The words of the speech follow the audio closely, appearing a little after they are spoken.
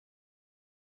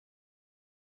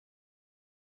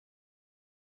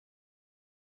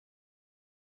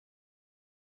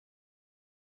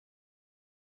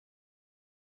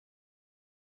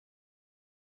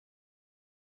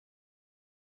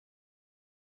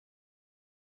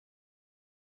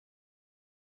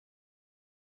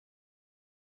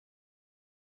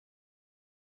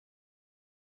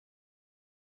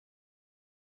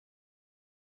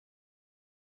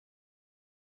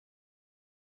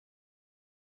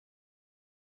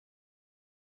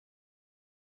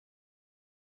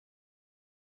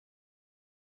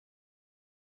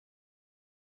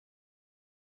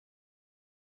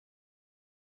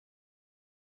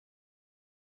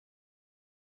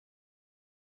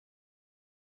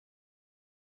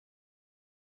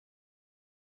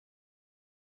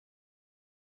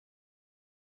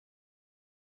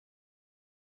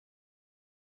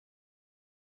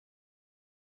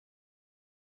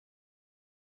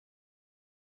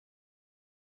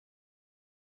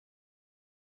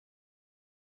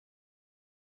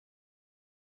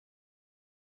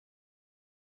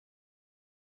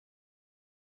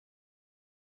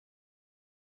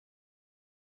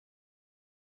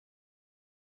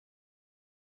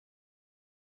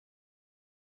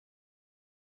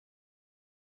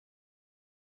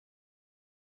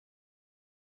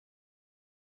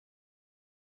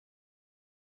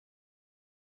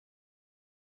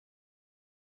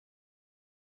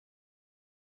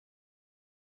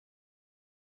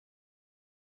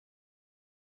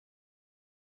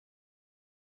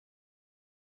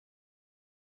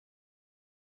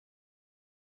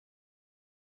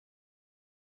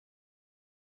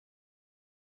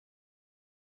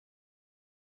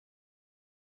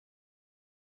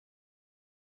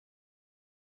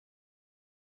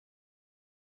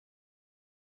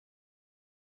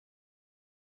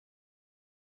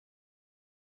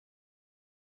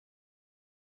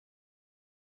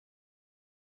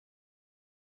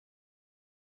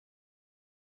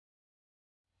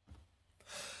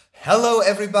Hello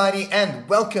everybody and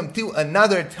welcome to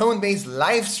another Tonebase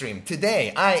live stream.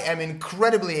 Today I am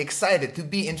incredibly excited to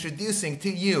be introducing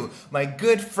to you my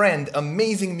good friend,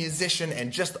 amazing musician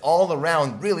and just all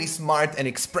around really smart and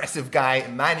expressive guy,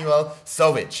 Emmanuel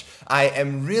Sowicz. I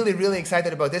am really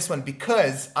excited about this one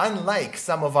because unlike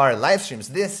some of our live streams,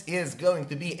 this is going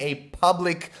to be a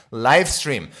public live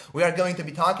stream. We are going to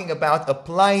be talking about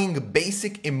applying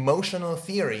basic emotional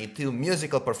theory to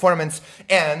musical performance,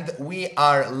 and we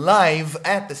are live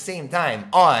at the same time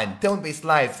on Tonebase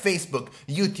Live, Facebook,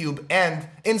 YouTube, and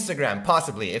Instagram,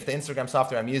 possibly, if the Instagram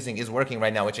software I'm using is working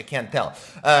right now, which I can't tell.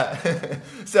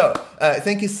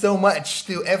 Thank you so much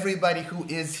to everybody who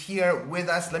is here with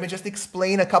us. Let me just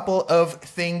explain a couple of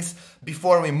things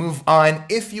before we move on.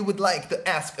 If you would like to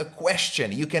ask a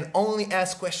question, you can only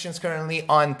ask questions currently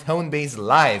on Tonebase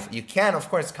Live. You can, of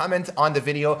course, comment on the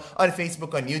video on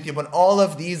Facebook, on YouTube, on all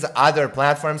of these other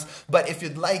platforms. But if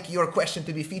you'd like your question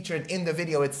to be featured in the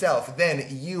video itself, then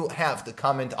you have to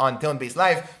comment on Tonebase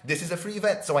Live. This is a free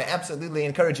event, so I absolutely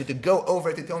encourage you to go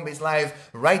over to Tonebase Live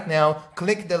right now.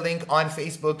 Click the link on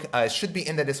Facebook. It should be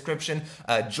in the description.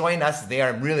 Join us there.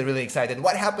 I'm really excited.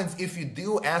 What happens if you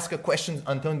do ask a question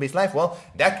on Tonebase Live? Well,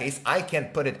 in that case, I can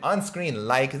put it on screen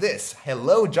like this.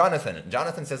 Hello, Jonathan.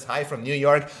 Jonathan says hi from New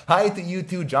York. Hi to you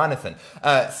too, Jonathan.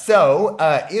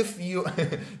 If you,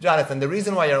 Jonathan, the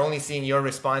reason why you're only seeing your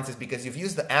response is because you've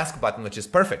used the ask button, which is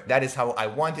perfect. That is how I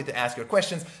wanted to ask your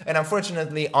questions. And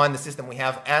unfortunately, on the system, we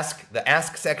have the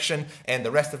ask section, and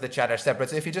the rest of the chat are separate.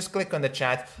 So if you just click on the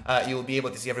chat, you will be able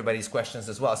to see everybody's questions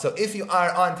as well. So if you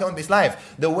are on Tonebase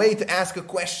Live, the way to ask a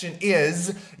question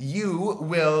is you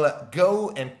will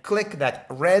go and click that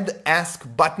red ask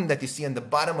button that you see on the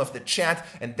bottom of the chat,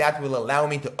 and that will allow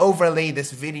me to overlay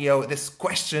this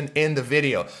question in the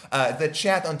video. The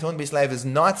chat on Tonebase Live is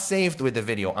not saved with the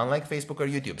video, unlike Facebook or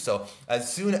YouTube. So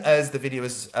as soon as the video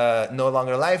is no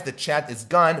longer live, the chat is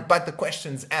gone, but the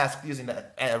questions asked using the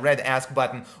red ask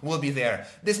button will be there.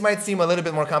 This might seem a little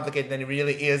bit more complicated than it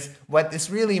really is. What this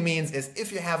really means is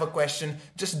if you have a question,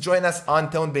 just join us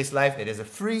on Tonebase Live. It is a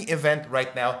free event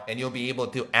right now, and you'll be able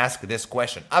to ask this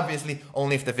question. Obviously,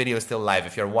 only if the video is still live.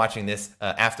 If you're watching this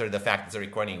after the fact it's a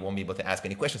recording, you won't be able to ask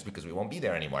any questions because we won't be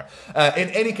there anymore. In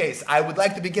any case, I would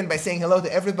like to begin by saying hello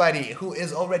to everybody who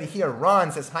is already here.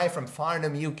 Ron says hi from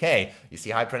Farnham, UK. You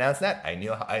see how I pronounce that? I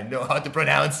know how to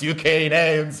pronounce UK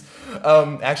names.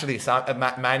 Actually,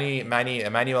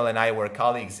 Emmanuel and I were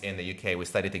colleagues in the UK. We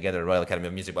studied together at Royal Academy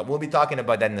of Music, but we'll be talking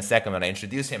about that in a second when I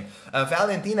introduce him.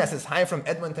 Valentina says hi from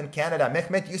Edmonton, Canada.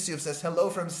 Mehmet Yusuf says hello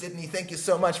from Sydney. Thank you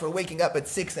so much for waking up at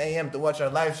 6 a.m. to watch our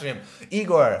live stream.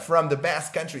 Igor from the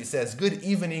Basque Country says good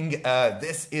evening.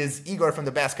 This is Igor from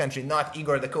the Basque Country, not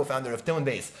Igor, the co-founder of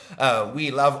Tonebase.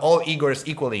 We love all Igors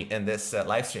equally in this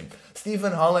live stream.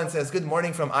 Stephen Holland says good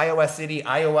morning from Iowa City,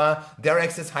 Iowa. Derek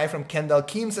says hi from Kendall.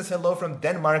 Kim says hello from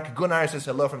Denmark. Gunnar says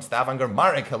hello from Stavanger.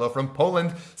 Marek, hello from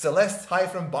Poland. Celeste, hi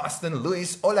from Boston.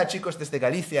 Luis, hola chicos desde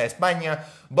Galicia, España.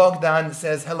 Bogdan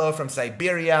says hello from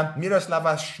Siberia.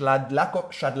 Miroslava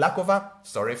Shadlakova,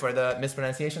 sorry for the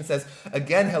mispronunciation, says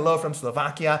again hello from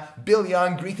Slovakia. Bill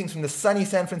Young, greetings from the sunny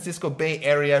San Francisco Bay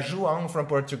Area. Zhuang from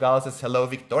Portugal says hello.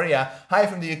 Victoria, hi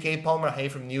from the UK. Palmer, hi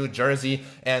from New Jersey.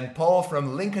 And Paul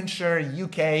from Lincolnshire,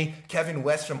 UK. Kevin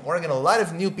West from Oregon. A lot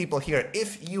of new people here.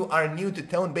 If you are new to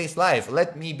Tonebase Live,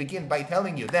 let me begin by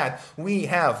telling you that we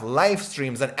have live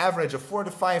streams an average of 4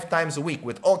 to 5 times a week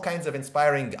with all kinds of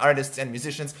inspiring artists and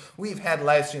musicians. We've had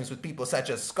live streams with people such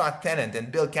as Scott Tennant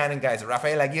and Bill Cannon guys,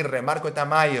 Rafael Aguirre, Marco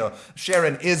Tamayo,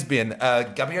 Sharon Isbin,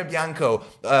 Gabriel Bianco.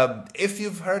 If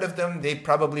you've heard of them, they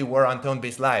probably were on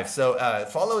Tonebase Live. So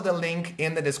follow the link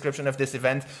in the description of this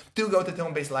event to go to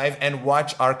Tonebase Live and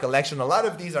watch our collection. A lot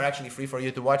of these are actually free for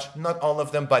you to watch. Not all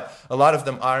of them, but a lot of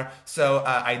them are. So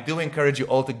I do encourage you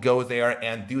all to go there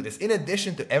and do this. In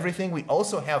addition to everything, we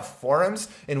also have forums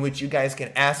in which you guys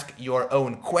can ask your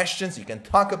own questions. You can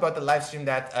talk about the live stream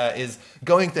that is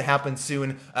going to happen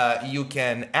soon. You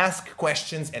can ask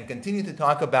questions and continue to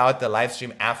talk about the live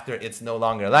stream after it's no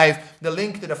longer live. The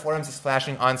link to the forums is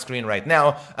flashing on screen right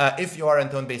now. If you are on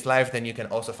Tonebase Live, then you can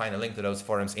also find a link to those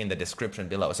forums in the description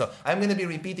below. So I'm going to be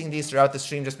repeating these throughout the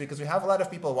stream just because we have a lot of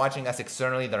people watching us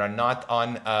externally that are not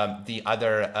on the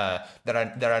other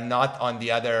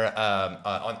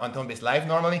on Tonebase Live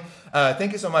normally.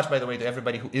 Thank you so much, by the way, to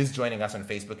everybody who is joining us on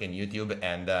Facebook and YouTube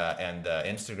and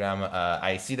Instagram.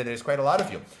 I see that there's quite a lot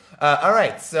of you. All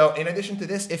right, so in addition to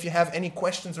this, if you have any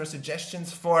questions or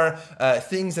suggestions for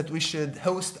things that we should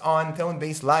host on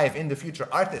Tonebase Live in the future,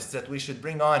 artists that we should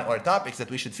bring on, or topics that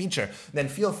we should feature, then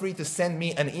feel free to send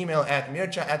me an email at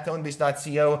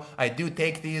mircha@tonebase.co. I do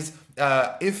take these.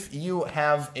 if you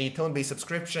have a tonebase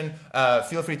subscription,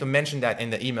 feel free to mention that in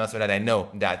the email so that I know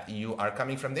that you are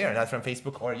coming from there, not from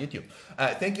Facebook or YouTube.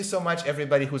 Thank you so much,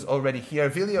 everybody who's already here.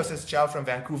 Vilio says ciao from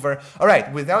Vancouver. All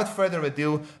right, without further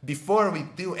ado, before we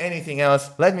do anything else,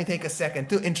 let me take a second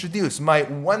to introduce my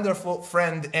wonderful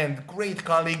friend and great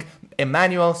colleague,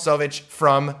 Emmanuel Sowicz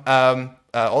from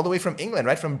all the way from England,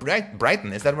 right? From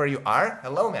Brighton. Is that where you are?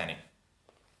 Hello, Manny.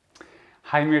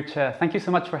 Hi, Mircea. Thank you so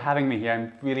much for having me here.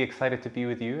 I'm really excited to be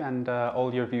with you and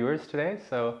all your viewers today.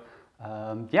 So,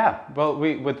 yeah, well,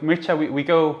 with Mircea, we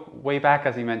go way back,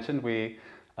 as you mentioned. We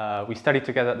studied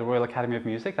together at the Royal Academy of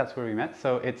Music. That's where we met.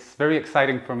 So it's very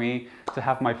exciting for me to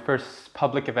have my first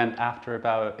public event after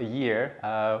about a year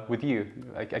with you.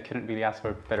 I couldn't really ask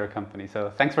for better company.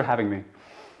 So thanks for having me.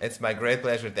 It's my great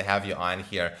pleasure to have you on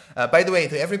here. By the way,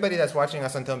 to everybody that's watching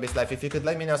us on tonebase Live, if you could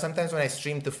let me know, sometimes when I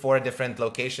stream to 4 different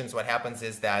locations, what happens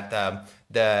is that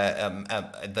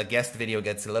the guest video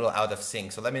gets a little out of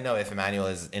sync. So let me know if Emmanuel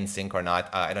is in sync or not.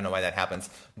 I don't know why that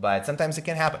happens, but sometimes it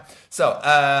can happen. So,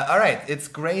 all right, it's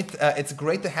great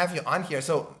to have you on here.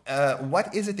 So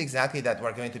what is it exactly that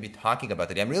we're going to be talking about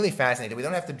today? I'm really fascinated. We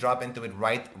don't have to drop into it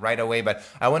right away, but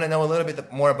I want to know a little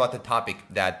bit more about the topic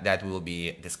that we will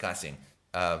be discussing.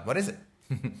 What is it?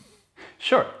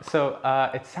 Sure. So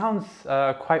it sounds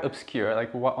quite obscure,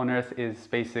 like what on earth is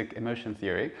basic emotion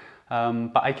theory?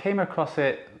 But I came across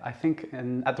it, I think,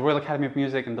 at the Royal Academy of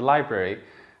Music in the library.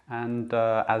 And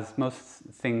as most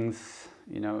things,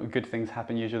 good things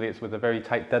happen, usually it's with a very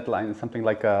tight deadline, something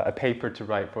like a paper to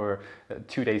write for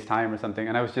 2 days' time or something.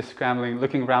 And I was just scrambling,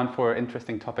 looking around for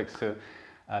interesting topics to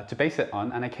base it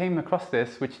on. And I came across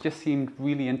this, which just seemed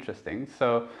really interesting.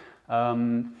 So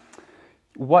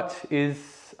what is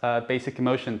basic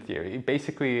emotion theory?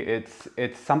 Basically,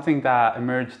 it's something that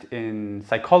emerged in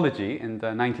psychology in the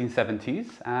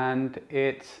 1970s, and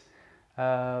it's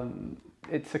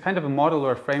a kind of a model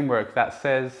or a framework that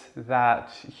says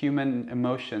that human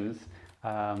emotions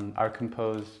are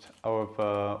composed of,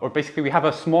 or basically we have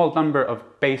a small number of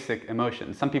basic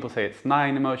emotions. Some people say it's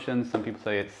 9 emotions, some people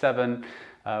say it's 7,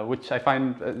 which I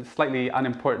find slightly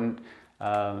unimportant.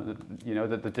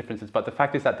 The differences, but the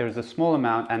fact is that there's a small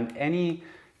amount, and any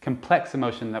complex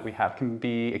emotion that we have can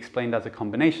be explained as a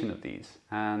combination of these.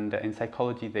 And in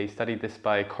psychology, they studied this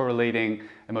by correlating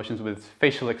emotions with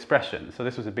facial expression. So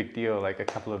this was a big deal like a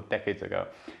couple of decades ago.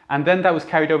 And then that was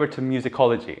carried over to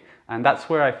musicology. And that's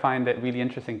where I find it really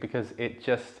interesting, because it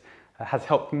just has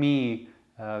helped me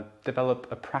develop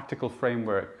a practical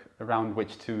framework around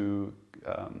which to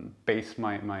base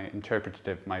my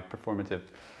interpretative, my performative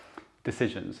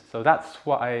decisions. So that's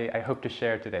what I hope to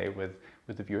share today with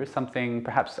the viewers, something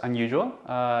perhaps unusual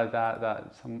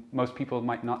that most people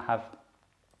might not have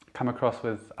come across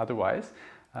with otherwise,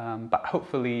 but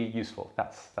hopefully useful.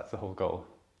 That's the whole goal.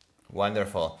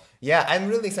 Wonderful. Yeah, I'm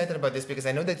really excited about this because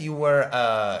I know that you were,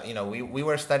 we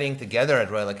were studying together at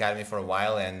Royal Academy for a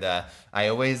while, and I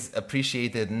always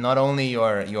appreciated not only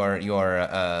your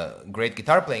great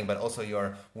guitar playing, but also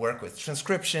your work with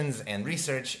transcriptions and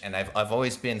research. And I've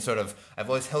always been I've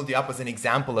always held you up as an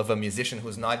example of a musician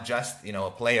who's not just a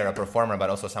player, a performer, but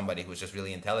also somebody who's just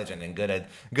really intelligent and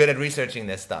good at researching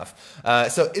this stuff.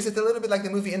 So is it a little bit like the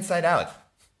movie Inside Out?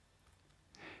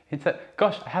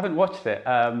 Gosh, I haven't watched it.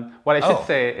 What I should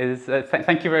say is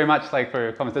thank you very much for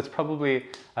your comments. There's probably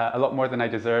a lot more than I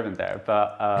deserve in there.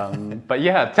 But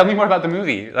yeah, tell me more about the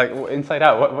movie, like Inside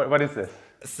Out. What is this?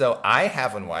 So I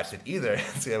haven't watched it either.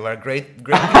 So we're great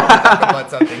people to talk about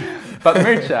something. But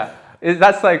Mircea,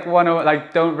 that's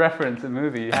don't reference a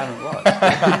movie you haven't watched.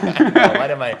 No,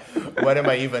 what am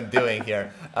I even doing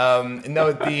here?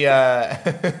 No,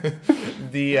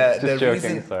 the joking,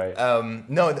 reason. Sorry.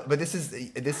 No, but this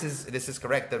is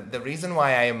correct. The reason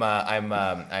why I'm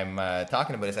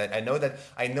talking about this, I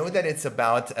know that it's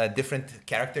about different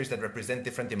characters that represent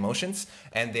different emotions,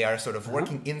 and they are sort of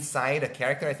working inside a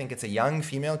character. I think it's a young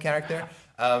female character.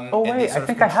 Oh wait, I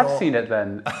think I have seen it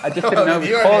then. I just didn't know it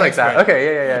was called like that. Okay,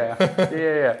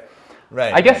 yeah.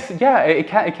 Right. I guess it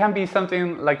can be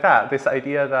something like that. This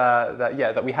idea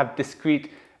that we have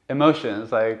discrete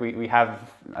emotions, like we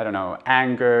have, I don't know,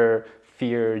 anger,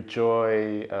 fear,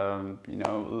 joy,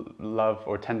 love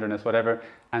or tenderness, whatever.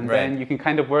 And then you can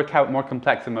kind of work out more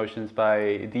complex emotions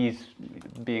by these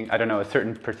being, I don't know, a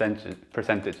certain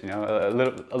percentage.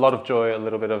 A lot of joy, a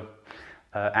little bit of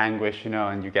anguish,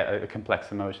 and you get a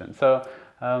complex emotion. So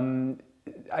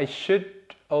I should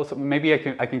also, maybe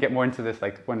I can get more into this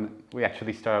when we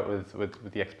actually start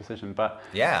with the exposition. But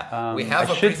yeah, we have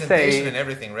a presentation and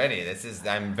everything ready.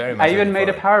 I'm very much. I even made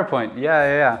a PowerPoint.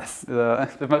 Yeah. Yes.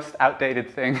 The most outdated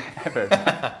thing ever.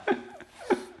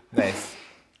 Nice.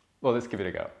 Well, let's give it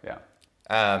a go. Yeah.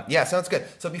 Yeah, sounds good.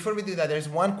 So before we do that, there's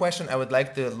one question I would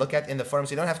like to look at in the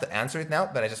forums. You don't have to answer it now,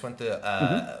 but I just want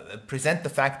to present the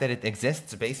fact that it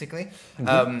exists, basically.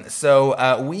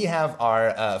 We have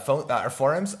our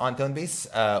forums on tonebase,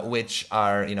 which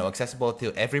are accessible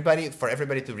to everybody, for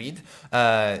everybody to read,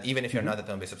 even if you're not a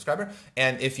tonebase subscriber.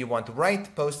 And if you want to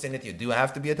write posts in it, you do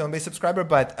have to be a tonebase subscriber.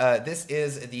 But this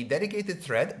is the dedicated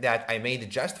thread that I made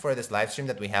just for this live stream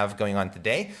that we have going on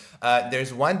today.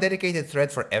 There's one dedicated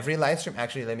thread for every live stream.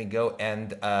 Actually, let me go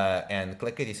and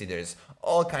click it. You see there's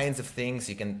all kinds of things.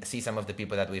 You can see some of the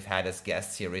people that we've had as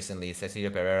guests here recently: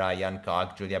 Cecilia Pereira, Jan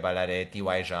Kok, Julia Balare,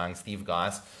 T.Y. Zhang, Steve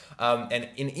Goss. And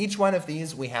in each one of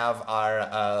these, we have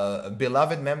our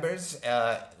beloved members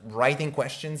writing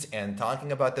questions and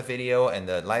talking about the video and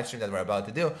the live stream that we're about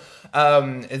to do.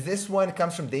 This one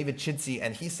comes from David Chitsey,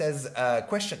 and he says,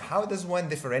 question, how does one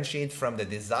differentiate from the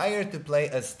desire to play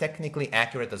as technically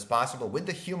accurate as possible with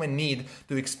the human need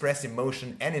to express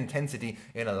emotion and intensity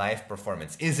in a live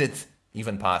performance? Is it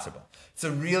even possible? It's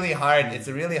a really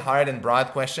hard and broad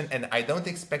question, and I don't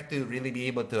expect to really be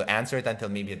able to answer it until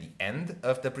maybe at the end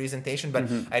of the presentation, but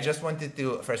I just wanted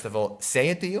to, first of all, say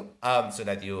it to you so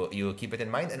that you keep it in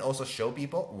mind, and also show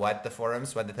people what the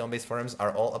tonebase forums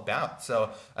are all about.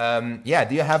 So yeah,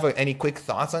 do you have any quick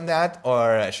thoughts on that,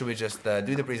 or should we just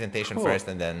do the presentation first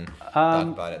and then talk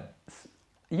about it?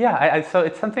 Yeah, so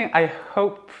it's something I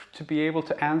hope to be able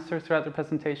to answer throughout the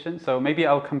presentation, so maybe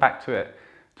I'll come back to it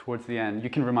towards the end. You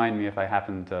can remind me if I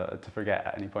happen to forget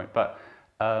at any point. But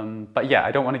yeah,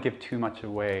 I don't want to give too much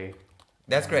away.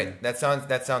 That's great. That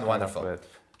sounds wonderful.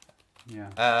 Yeah.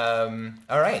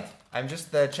 All right. I'm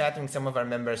just chatting some of our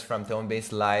members from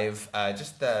Tonebase Live,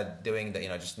 just doing the,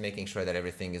 just making sure that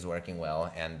everything is working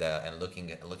well and looking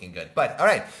good. But all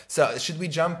right, so should we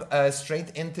jump straight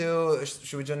into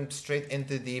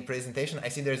the presentation? I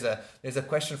see there's a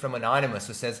question from Anonymous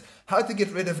who says how to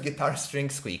get rid of guitar string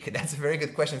squeak. That's a very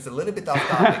good question. It's a little bit off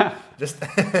topic. Just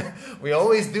we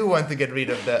always do want to get rid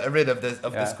of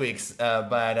the squeaks,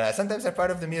 but sometimes they're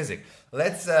part of the music.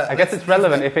 I guess it's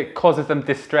relevant if it causes them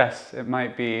distress. It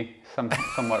might be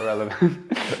somewhat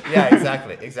relevant. Yeah,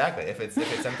 exactly. If it's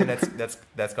something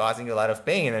that's causing you a lot of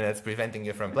pain and it's preventing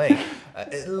you from playing,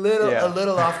 a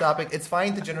little off topic. It's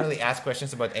fine to generally ask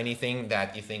questions about anything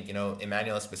that you think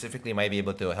Emmanuel specifically might be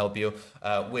able to help you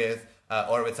with.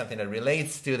 Or with something that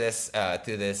relates to this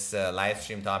live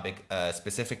stream topic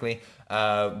specifically,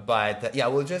 but yeah,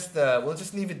 we'll just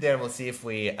leave it there. And we'll see if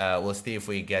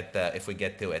we get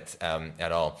to it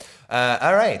at all.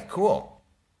 All right, cool.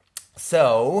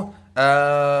 So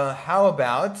how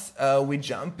about we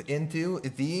jump into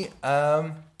the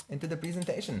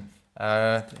presentation?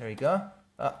 There we go.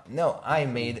 No, I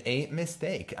made a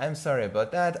mistake. I'm sorry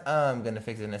about that. I'm gonna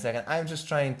fix it in a second. I'm just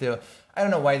trying to. I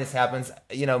don't know why this happens.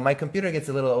 My computer gets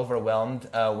a little overwhelmed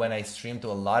when I stream to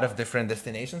a lot of different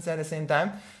destinations at the same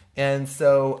time, and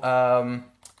so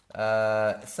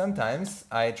sometimes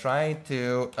I try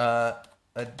to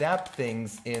adapt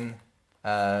things in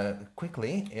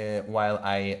quickly while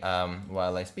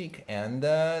I speak, and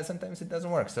sometimes it doesn't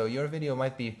work. So your video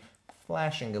might be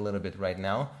flashing a little bit right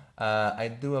now. I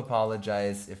do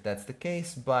apologize if that's the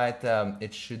case, but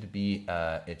it should be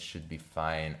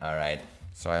fine. All right,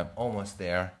 so I'm almost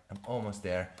there.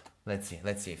 Let's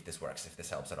see if this works, if this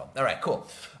helps at all. All right, cool.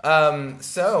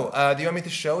 So do you want me to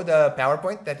show the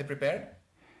PowerPoint that you prepared?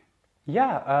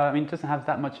 Yeah, I mean, it doesn't have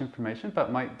that much information, but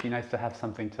it might be nice to have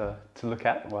something to look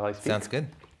at while I speak. Sounds good.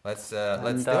 Let's do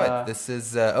it.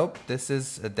 This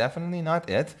is definitely not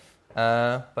it.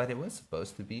 But it was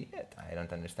supposed to be it. I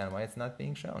don't understand why it's not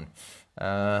being shown.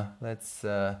 Let's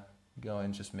go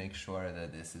and just make sure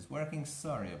that this is working.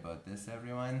 Sorry about this,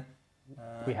 everyone.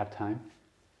 We have time.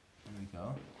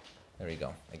 There we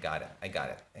go. I got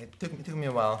it. It took me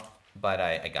a while, but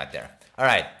I got there. All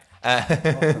right.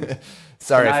 Awesome.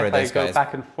 Sorry so for this, guys. Go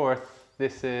back and forth.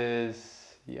 This is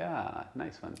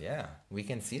nice one. Yeah, we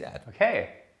can see that. Okay,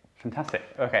 fantastic.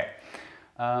 Okay.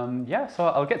 Yeah, so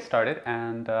I'll get started,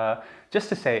 and just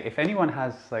to say, if anyone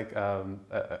has a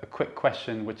quick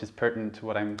question which is pertinent to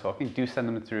what I'm talking, do send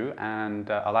them through, and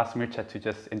I'll ask Mircea to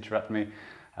just interrupt me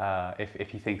if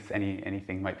he thinks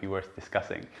anything might be worth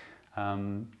discussing.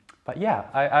 But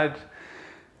yeah,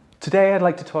 today I'd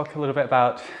like to talk a little bit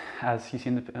about, as you see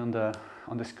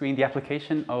on the screen, the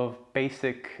application of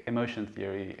basic emotion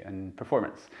theory and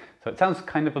performance. So it sounds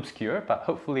kind of obscure, but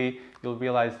hopefully you'll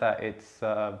realize that it's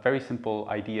very simple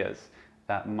ideas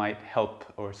that might help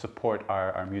or support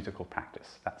our musical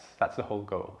practice. That's the whole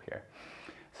goal here.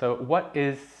 So what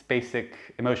is basic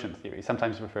emotion theory,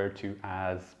 sometimes referred to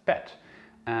as BET?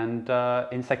 And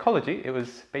in psychology, it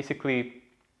was basically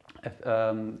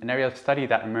an area of study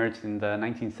that emerged in the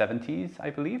 1970s, I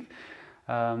believe,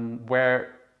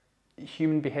 where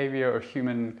human behavior or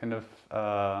human kind of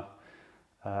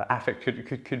affect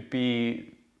could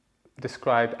be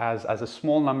described as a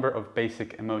small number of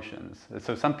basic emotions.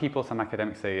 So some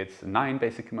academics say it's 9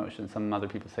 basic emotions, some other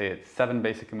people say it's 7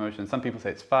 basic emotions, some people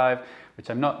say it's 5, which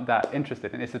I'm not that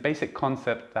interested in. It's a basic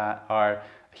concept that our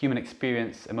human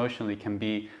experience emotionally can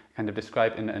be kind of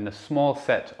described in a small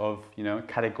set of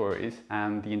categories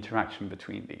and the interaction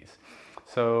between these.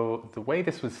 So the way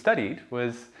this was studied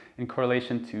was in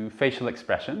correlation to facial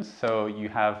expressions. So you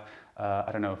have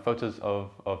I don't know, photos of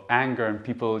anger and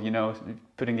people,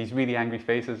 putting these really angry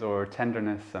faces, or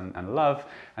tenderness and love,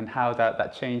 and how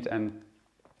that changed, and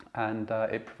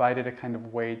it provided a kind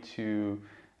of way to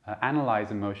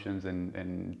analyze emotions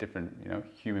in different,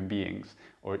 human beings,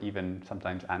 or even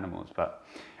sometimes animals. But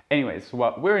anyways,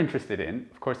 what we're interested in,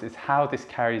 of course, is how this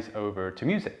carries over to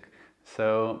music.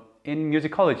 So in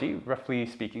musicology, roughly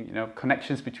speaking,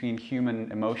 connections between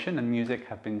human emotion and music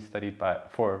have been studied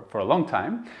for a long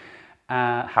time.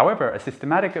 However, a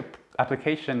systematic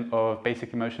application of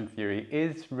basic emotion theory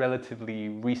is relatively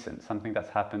recent, something that's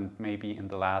happened maybe in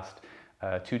the last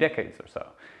 2 decades or so.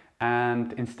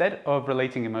 And instead of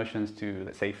relating emotions to,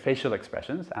 let's say, facial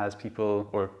expressions, as people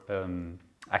or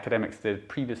academics did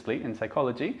previously in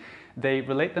psychology, they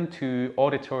relate them to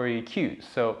auditory cues.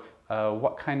 So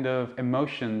what kind of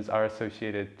emotions are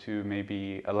associated to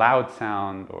maybe a loud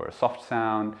sound or a soft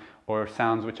sound, or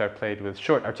sounds which are played with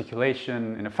short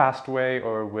articulation in a fast way,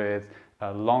 or with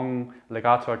long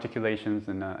legato articulations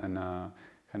in a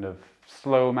kind of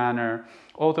slow manner,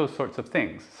 all those sorts of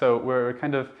things. So we're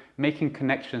kind of making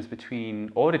connections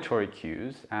between auditory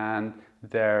cues and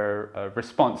their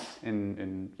response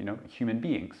in human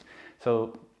beings.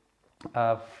 So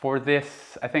for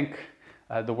this, I think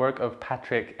the work of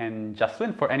Patrick and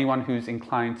Jocelyn, for anyone who's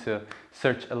inclined to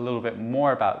search a little bit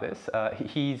more about this,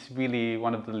 he's really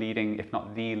one of the leading, if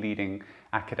not the leading,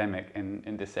 academic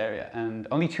in this area. And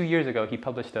only 2 years ago, he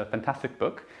published a fantastic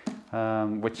book,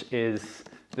 which is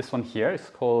this one here. It's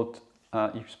called,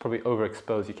 it's probably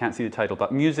overexposed, you can't see the title,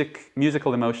 but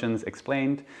Musical Emotions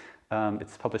Explained.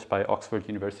 It's published by Oxford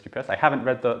University Press. I haven't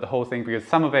read the whole thing because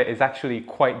some of it is actually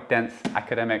quite dense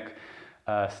academic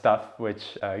stuff,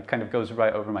 which kind of goes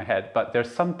right over my head. But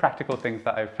there's some practical things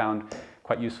that I've found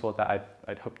quite useful that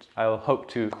I'll hope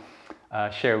to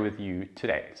share with you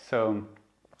today. So,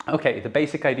 okay, the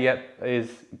basic idea is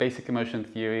basic emotion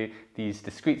theory, these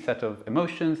discrete set of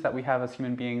emotions that we have as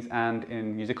human beings, and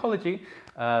in musicology,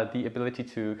 the ability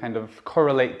to kind of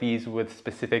correlate these with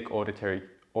specific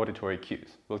auditory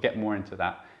cues. We'll get more into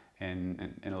that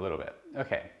in a little bit.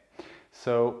 Okay,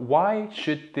 so why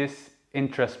should this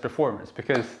interest performers?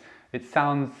 Because it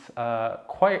sounds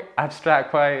quite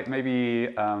abstract, quite maybe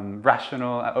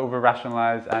rational,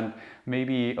 over-rationalized, and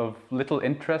maybe of little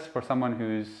interest for someone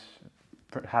who's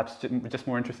perhaps just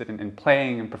more interested in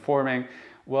playing and performing.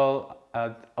 Well,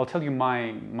 I'll tell you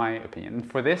my opinion.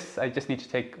 For this, I just need to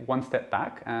take one step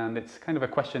back, and it's kind of a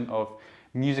question of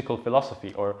musical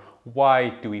philosophy, or why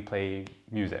do we play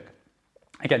music?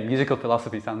 Again, musical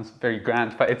philosophy sounds very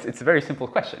grand, but it's a very simple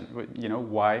question.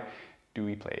 Why do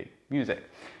we play music?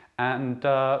 And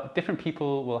different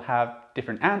people will have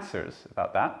different answers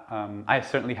about that. I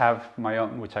certainly have my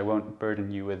own, which I won't burden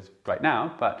you with right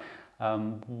now, but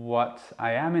what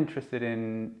I am interested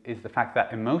in is the fact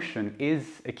that emotion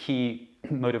is a key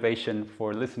motivation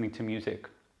for listening to music,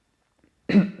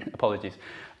 apologies,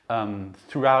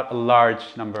 throughout a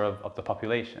large number of the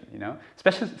population,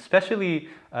 especially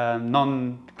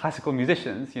non-classical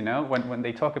musicians, when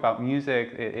they talk about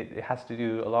music, it has to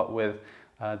do a lot with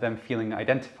them feeling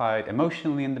identified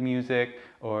emotionally in the music,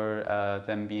 or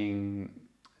them being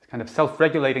kind of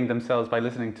self-regulating themselves by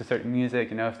listening to certain music.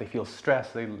 If they feel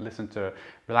stressed, they listen to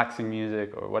relaxing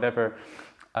music or whatever.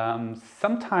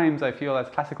 Sometimes I feel as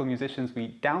classical musicians,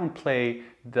 we downplay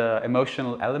the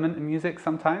emotional element in music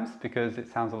sometimes, because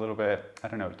it sounds a little bit, I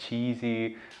don't know,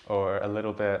 cheesy, or a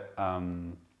little bit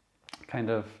kind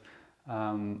of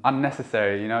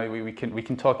unnecessary. We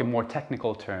can talk in more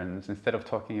technical terms. Instead of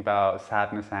talking about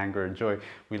sadness, anger, and joy,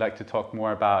 we like to talk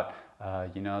more about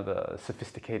the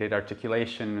sophisticated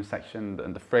articulation section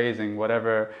and the phrasing,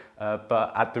 whatever.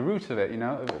 But at the root of it,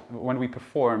 when we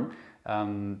perform,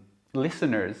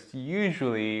 listeners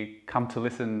usually come to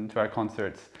listen to our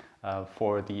concerts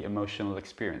for the emotional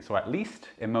experience, or at least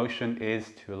emotion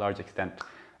is to a large extent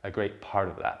a great part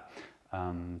of that.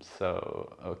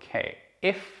 Okay,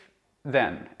 if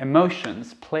then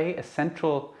emotions play a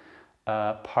central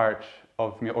part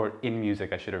of or in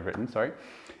music, I should have written, sorry,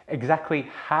 exactly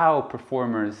how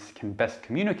performers can best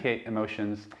communicate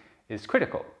emotions is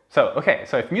critical. So, okay,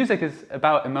 so if music is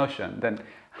about emotion, then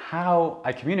how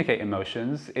I communicate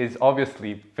emotions is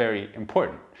obviously very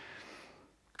important.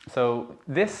 So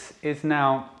this is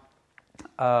now,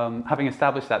 having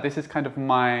established that, this is kind of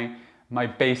my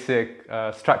basic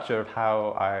structure of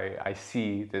how I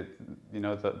see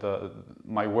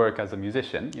my work as a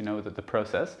musician. The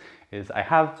process is I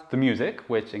have the music,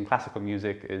 which in classical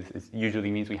music is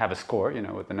usually means we have a score,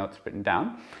 with the notes written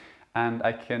down. And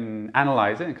I can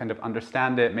analyze it and kind of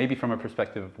understand it, maybe from a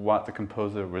perspective of what the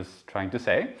composer was trying to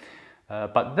say.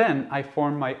 But then I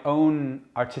form my own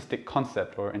artistic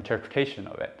concept or interpretation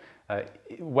of it,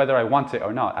 whether I want it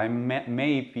or not. I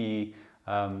may be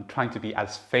trying to be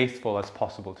as faithful as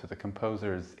possible to the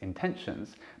composer's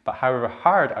intentions, but however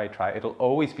hard I try, it'll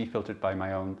always be filtered by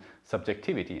my own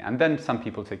subjectivity. And then some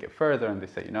people take it further and they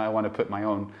say, I want to put my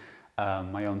own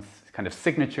kind of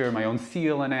signature, my own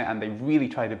seal in it, and they really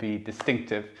try to be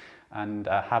distinctive and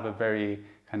have a very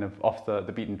kind of off the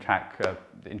beaten track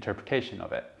interpretation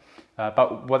of it.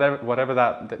 But whatever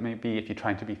that may be, if you're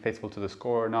trying to be faithful to the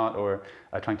score or not, or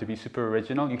trying to be super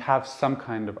original, you have some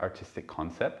kind of artistic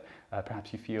concept.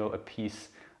 Perhaps you feel a piece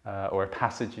or a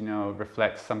passage,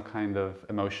 reflects some kind of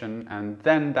emotion, and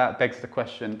then that begs the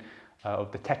question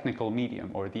of the technical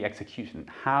medium or the execution.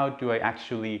 How do I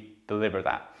actually deliver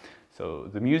that? So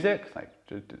the music, like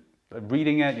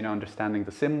reading it, understanding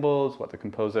the symbols, what the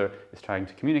composer is trying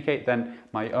to communicate, then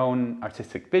my own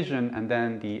artistic vision, and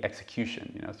then the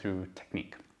execution, through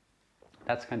technique.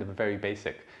 That's kind of a very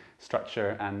basic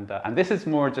structure, and this is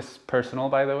more just personal,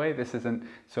 by the way. This isn't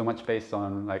so much based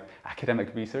on like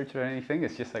academic research or anything.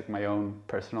 It's just like my own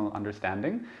personal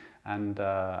understanding, and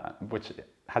which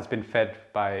has been fed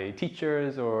by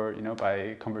teachers or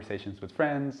by conversations with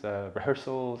friends,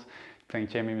 rehearsals, playing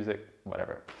chamber music,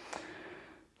 whatever.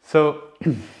 So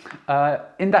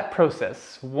in that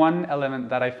process, one element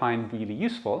that I find really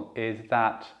useful is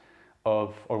that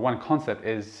or one concept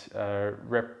is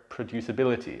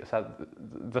reproducibility. So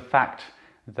the fact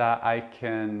that I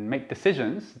can make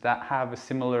decisions that have a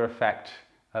similar effect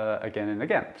again and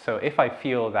again. So if I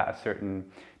feel that a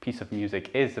certain piece of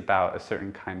music is about a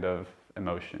certain kind of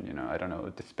emotion, I don't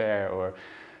know, despair or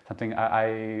something,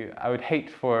 I would hate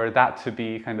for that to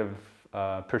be kind of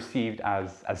perceived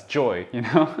as joy, in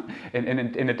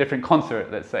a different concert,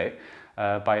 let's say,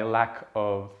 by a lack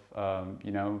of,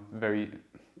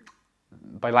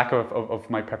 by lack of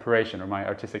my preparation or my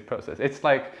artistic process. It's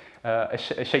like a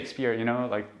Shakespeare,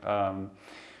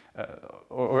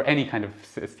 or any kind of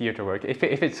theater work. If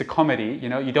it's a comedy,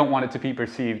 you don't want it to be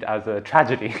perceived as a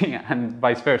tragedy and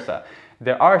vice versa.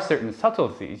 There are certain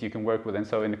subtleties you can work with, and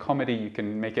so in a comedy you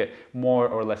can make it more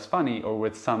or less funny or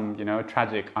with some,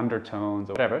 tragic undertones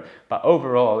or whatever, but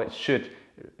overall it should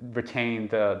retain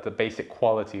the basic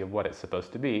quality of what it's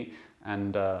supposed to be,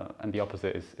 and the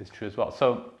opposite is true as well.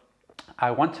 So I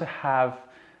want to have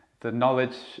the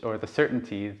knowledge or the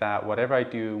certainty that whatever I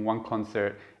do in one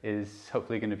concert is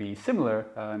hopefully going to be similar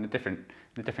in a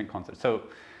different concert. So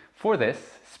for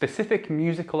this, specific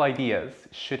musical ideas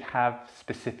should have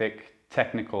specific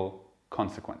technical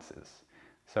consequences.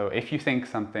 So if you think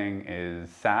something is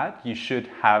sad, you should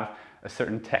have a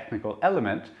certain technical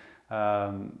element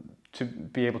to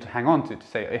be able to hang on to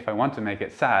say, if I want to make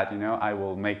it sad, I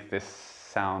will make this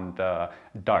sound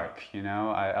dark,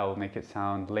 I'll make it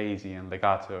sound lazy and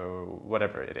legato or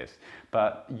whatever it is.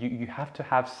 But you have to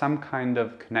have some kind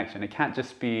of connection. It can't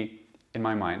just be, in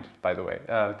my mind, by the way,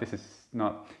 this is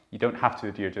not, you don't have to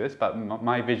adhere to this, but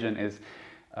my vision is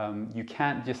you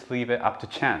can't just leave it up to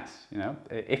chance,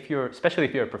 especially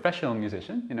if you're a professional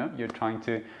musician, you're trying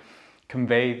to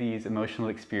convey these emotional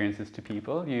experiences to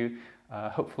people, you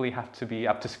hopefully have to be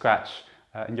up to scratch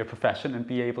in your profession and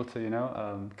be able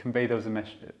to, convey those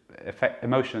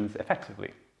emotions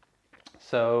effectively.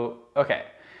 So, okay,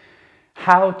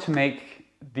 how to make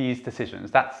these decisions?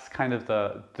 That's kind of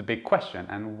the big question,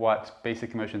 and what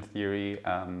basic emotion theory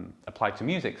applied to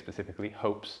music specifically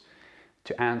hopes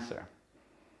to answer.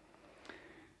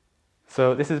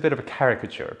 So this is a bit of a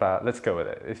caricature, but let's go with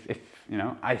it. If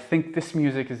I think this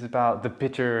music is about the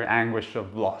bitter anguish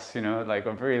of loss, like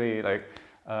a really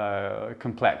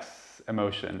complex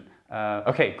emotion.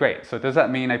 Okay, great. So does that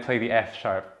mean I play the F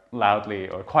sharp loudly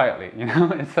or quietly?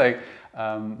 It's like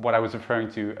what I was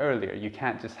referring to earlier. You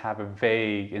can't just have a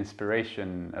vague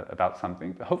inspiration about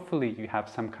something, but hopefully you have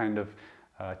some kind of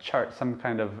chart, some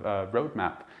kind of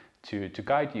roadmap to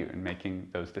guide you in making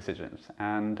those decisions.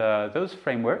 And those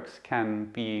frameworks can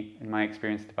be, in my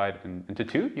experience, divided into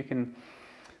two. You can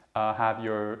have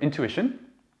your intuition,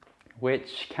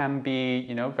 which can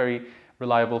be, very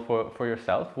reliable for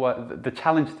yourself. What the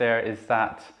challenge there is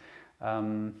that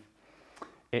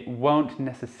it won't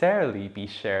necessarily be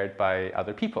shared by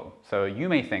other people. So you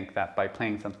may think that by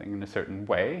playing something in a certain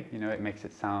way, it makes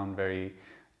it sound very,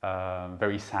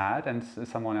 very sad, and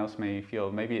someone else may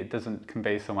feel maybe it doesn't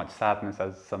convey so much sadness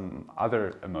as some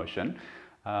other emotion.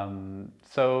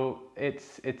 So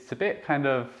it's a bit kind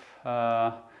of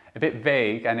a bit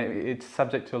vague, and it's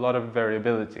subject to a lot of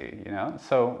variability,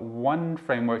 So one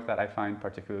framework that I find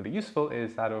particularly useful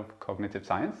is that of cognitive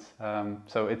science.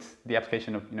 So it's the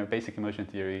application of basic emotion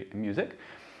theory in music,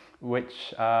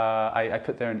 which I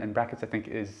put there in brackets. I think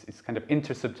is kind of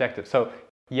intersubjective. So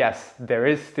yes, there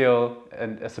is still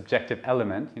a subjective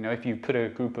element. If you put a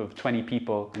group of 20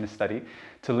 people in a study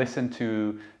to listen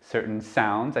to certain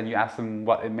sounds and you ask them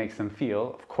what it makes them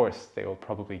feel, of course they will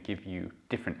probably give you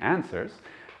different answers.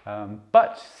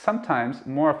 But sometimes,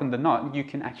 more often than not, you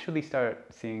can actually start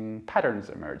seeing patterns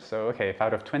emerge. So, okay, if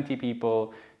out of 20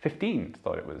 people, 15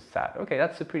 thought it was sad, okay,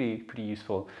 that's a pretty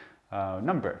useful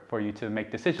number for you to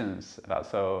make decisions about.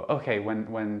 So, okay,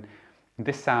 when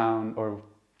this sound or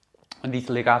when these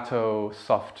legato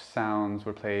soft sounds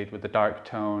were played with the dark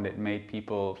tone, it made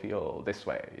people feel this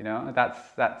way.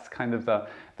 That's kind of the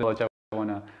logic I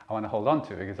wanna hold on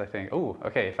to, because I think, oh,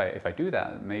 okay, if I do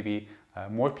that, maybe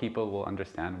more people will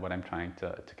understand what I'm trying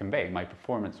to convey. My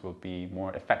performance will be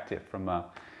more effective from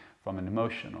an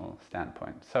emotional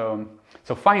standpoint. So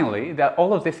finally, that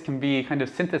all of this can be kind of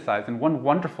synthesized in one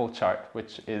wonderful chart,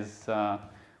 which is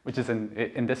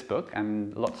in this book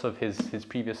and lots of his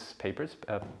previous papers,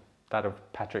 that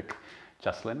of Patrick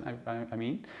Joslin, I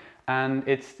mean. And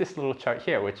it's this little chart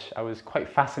here, which I was quite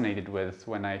fascinated with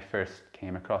when I first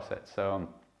came across it. So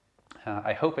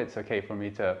I hope it's okay for me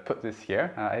to put this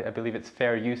here. I believe it's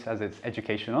fair use as it's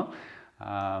educational.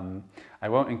 I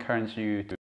won't encourage you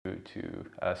to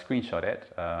screenshot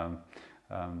it.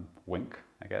 Wink,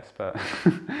 I guess, but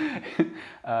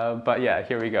but yeah,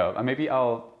 here we go. Maybe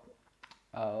I'll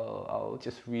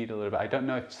just read a little bit. I don't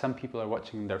know if some people are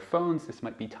watching their phones. This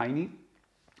might be tiny,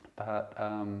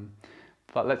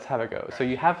 but let's have a go. So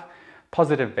you have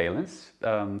positive valence.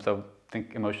 So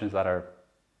think emotions that are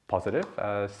positive,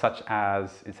 such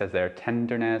as, it says there,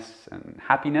 tenderness and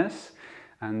happiness.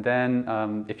 And then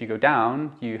if you go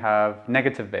down, you have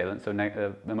negative valence, so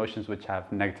emotions which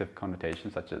have negative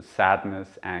connotations, such as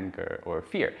sadness, anger, or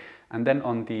fear. And then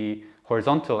on the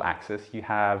horizontal axis, you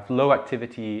have low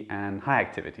activity and high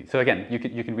activity. So again, you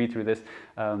can read through this.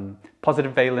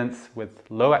 Positive valence with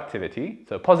low activity,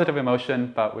 so positive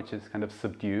emotion, but which is kind of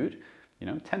subdued,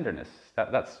 tenderness.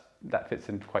 That fits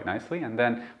in quite nicely. And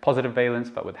then positive valence,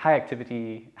 but with high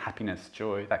activity, happiness,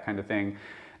 joy, that kind of thing.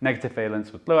 Negative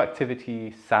valence with low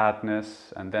activity,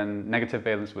 sadness, and then negative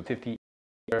valence with 50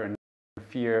 and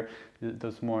fear,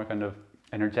 those more kind of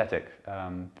energetic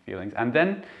feelings. And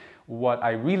then what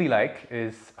I really like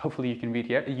is, hopefully you can read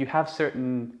here, you have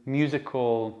certain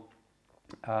musical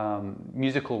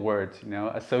words,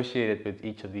 associated with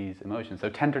each of these emotions. So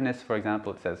tenderness, for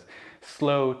example, it says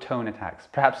slow tone attacks,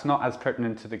 perhaps not as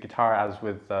pertinent to the guitar as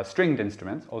with stringed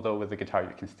instruments, although with the guitar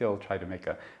you can still try to make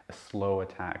a slow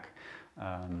attack.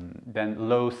 Then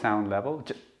low sound level,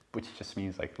 which just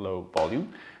means like low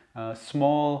volume.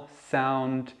 Small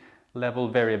sound level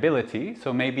variability,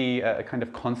 so maybe a kind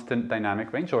of constant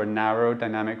dynamic range or a narrow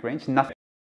dynamic range, nothing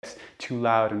too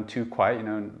loud and too quiet,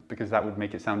 because that would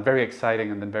make it sound very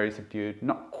exciting and then very subdued,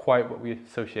 not quite what we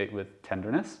associate with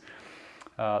tenderness.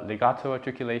 Legato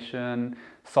articulation,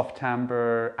 soft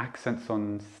timbre, accents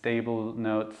on stable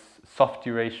notes, soft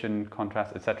duration,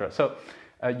 contrast, etc. So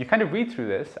you kind of read through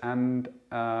this, and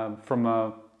from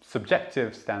a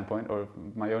subjective standpoint, or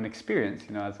my own experience,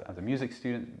 as a music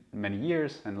student, many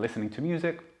years, and listening to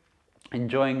music,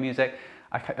 enjoying music,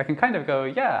 I can kind of go,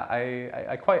 yeah,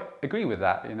 I quite agree with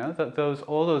that. That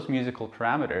all those musical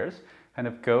parameters kind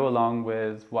of go along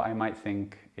with what I might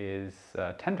think is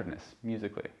tenderness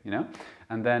musically.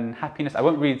 And then happiness. I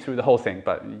won't read through the whole thing,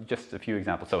 but just a few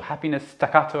examples. So happiness,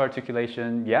 staccato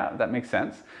articulation. Yeah, that makes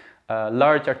sense.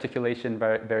 Large articulation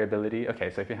variability. Okay,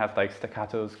 so if you have like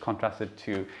staccatos contrasted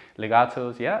to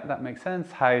legatos, yeah, that makes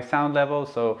sense. High sound level,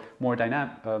 so more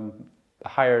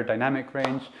higher dynamic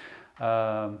range,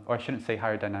 or I shouldn't say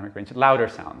higher dynamic range, louder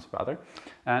sounds rather.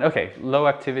 And okay, low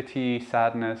activity,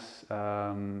 sadness,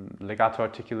 legato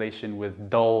articulation with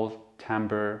dull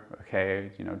timbre.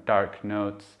 Okay, dark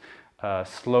notes,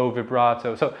 slow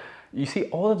vibrato. So you see,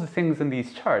 all of the things in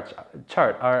these chart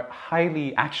are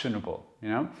highly actionable.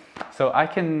 So I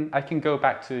can go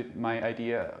back to my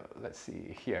idea. Let's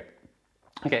see here.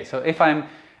 Okay, so if I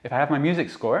have my music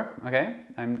score, okay,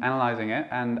 I'm analyzing it,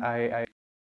 and I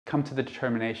come to the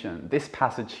determination, this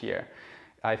passage here,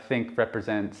 I think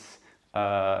represents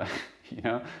you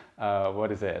know,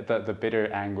 what is it? The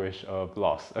bitter anguish of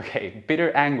loss. Okay,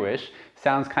 bitter anguish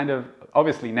sounds kind of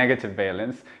obviously negative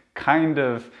valence, kind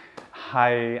of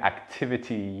high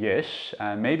activity-ish,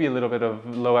 maybe a little bit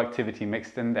of low activity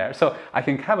mixed in there. So I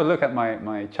can have a look at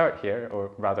my chart here,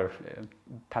 or rather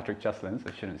Patrick Juslin's,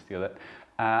 I shouldn't steal it,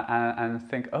 and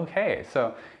think, okay,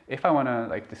 so if I want to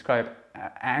like describe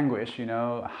anguish, you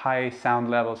know, high sound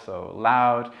level, so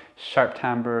loud, sharp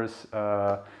timbres,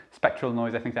 spectral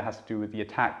noise, I think that has to do with the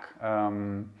attack,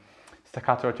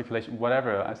 staccato articulation,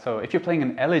 whatever. So if you're playing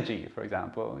an elegy, for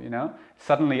example, you know,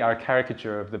 suddenly our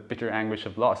caricature of the bitter anguish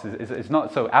of loss is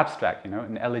not so abstract, you know.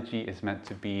 An elegy is meant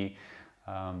to be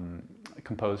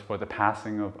composed for the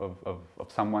passing of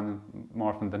someone,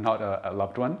 more often than not a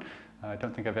loved one. I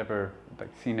don't think I've ever like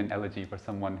seen an elegy for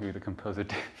someone who the composer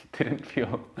didn't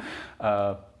feel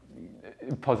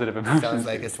positive emotions. Sounds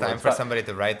like it's time for somebody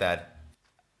to write that.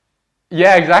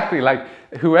 Yeah, exactly. Like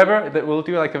whoever that will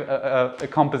do like a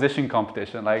composition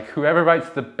competition. Like whoever writes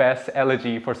the best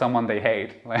elegy for someone they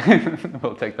hate, like,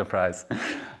 will take the prize.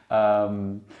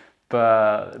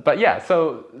 But yeah,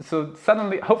 so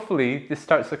suddenly, hopefully, this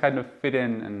starts to kind of fit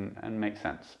in and make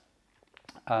sense.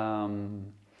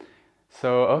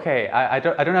 So okay, I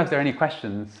don't know if there are any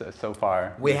questions so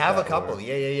far. We have a couple.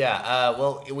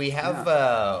 Well, we have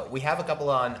a couple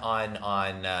on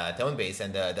tonebase,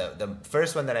 and the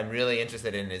first one that I'm really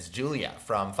interested in is Julia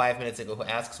from 5 minutes ago, who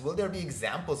asks, "Will there be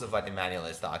examples of what Emmanuel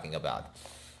is talking about?"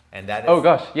 And that is, oh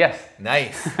gosh, yes,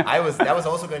 nice. That was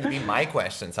also going to be my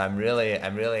question, so I'm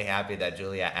really happy that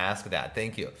Julia asked that.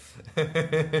 Thank you.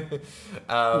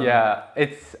 Yeah,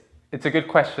 it's a good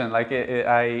question. Like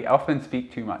I often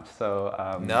speak too much, so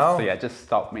no. So yeah, just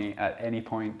stop me at any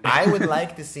point. I would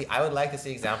like to see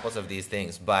examples of these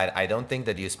things, but I don't think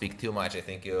that you speak too much. I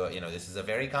think you know this is a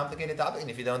very complicated topic,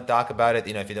 and if you don't talk about it,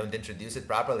 you know, if you don't introduce it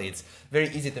properly, it's very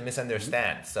easy to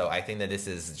misunderstand. So I think that this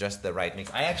is just the right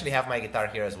mix. I actually have my guitar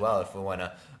here as well, if we want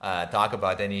to talk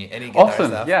about any guitar awesome.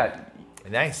 stuff. Yeah,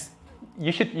 nice.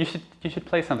 You should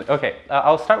play something. Okay,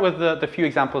 I'll start with the few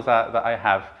examples that I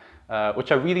have.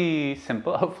 Which are really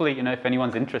simple. Hopefully, you know, if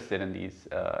anyone's interested in these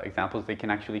examples, they can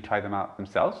actually try them out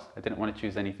themselves. I didn't want to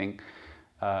choose anything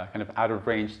kind of out of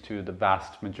range to the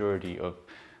vast majority of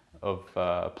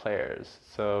players.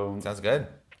 So sounds good.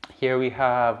 Here we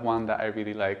have one that I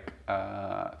really like,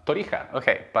 Torija,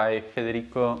 okay, by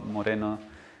Federico Moreno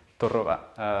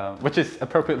Torroba, which is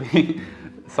appropriately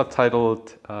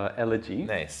subtitled Elegy.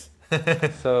 Nice.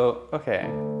 So, okay,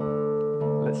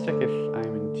 let's check if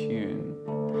I'm in tune.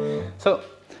 So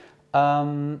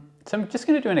I'm just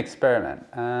going to do an experiment,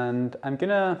 and I'm going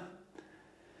to,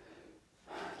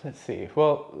 let's see,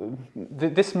 well,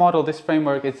 this model, this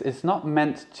framework is not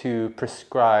meant to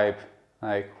prescribe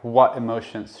like what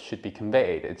emotions should be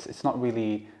conveyed. It's not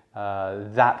really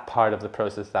that part of the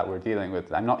process that we're dealing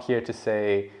with. I'm not here to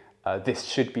say this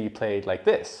should be played like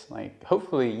this. Like,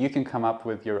 hopefully you can come up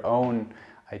with your own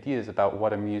ideas about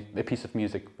what a piece of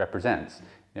music represents.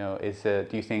 You know,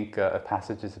 do you think a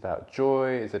passage is about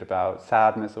joy? Is it about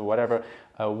sadness or whatever?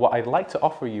 What I'd like to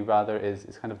offer you rather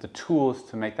is kind of the tools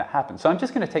to make that happen. So I'm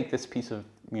just going to take this piece of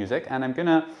music and I'm going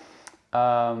to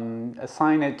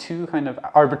assign it to kind of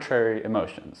arbitrary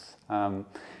emotions.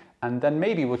 And then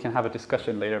maybe we can have a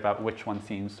discussion later about which one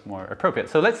seems more appropriate.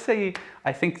 So let's say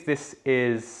I think this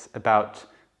is about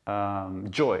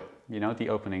joy, you know, the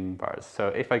opening bars. So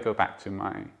if I go back to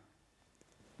my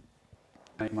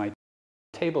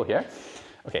table here.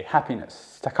 Okay,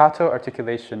 happiness, staccato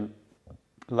articulation,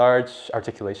 large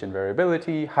articulation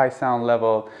variability, high sound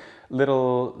level,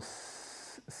 little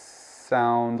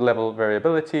sound level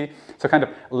variability. So kind of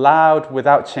loud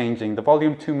without changing the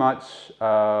volume too much,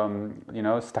 you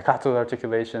know, staccato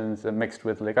articulations mixed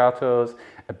with legatos,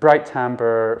 a bright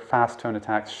timbre, fast tone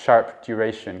attacks, sharp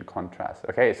duration contrast.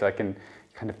 Okay, so I can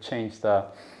kind of change the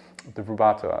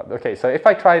rubato. Okay, so if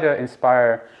I try to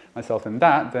inspire myself in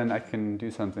that, then I can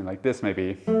do something like this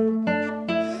maybe.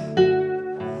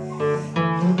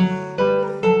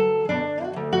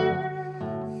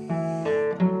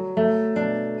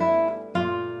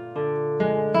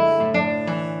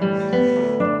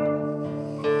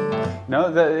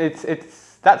 No,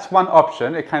 that's one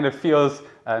option. It kind of feels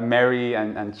merry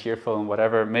and cheerful and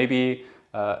whatever. Maybe,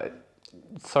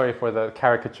 sorry for the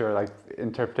caricature like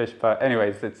interpretation, but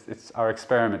anyways, it's our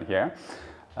experiment here.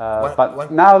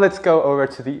 Now let's go over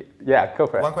to the, yeah, go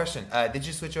for it. One question, did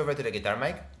you switch over to the guitar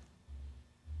mic?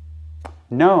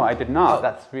 No, I did not. Oh.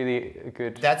 That's really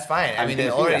good. That's fine. I mean,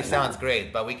 it already sounds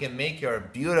great, but we can make your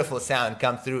beautiful sound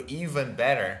come through even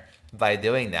better by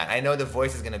doing that. I know the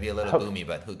voice is going to be a little boomy,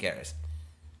 but who cares?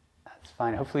 That's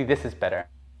fine. Hopefully this is better.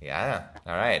 Yeah,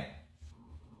 all right.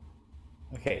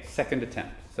 Okay, second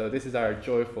attempt. So this is our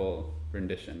joyful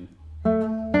rendition.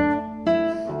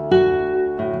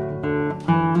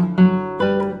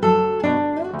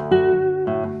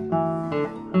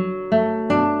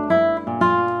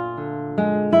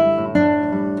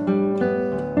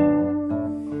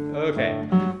 Okay,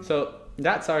 so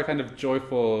that's our kind of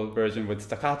joyful version with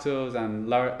staccatos and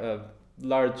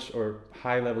large or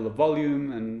high level of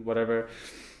volume and whatever.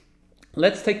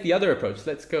 Let's take the other approach.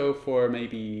 Let's go for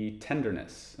maybe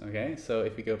tenderness. Okay, so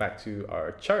if we go back to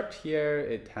our chart here,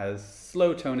 it has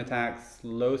slow tone attacks,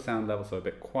 low sound level, so a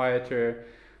bit quieter,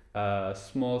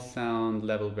 small sound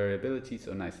level variability,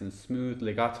 so nice and smooth,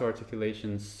 legato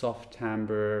articulation, soft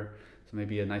timbre, so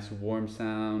maybe a nice warm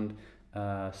sound,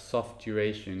 soft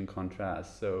duration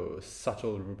contrast, so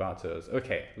subtle rubatos.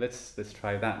 Okay, let's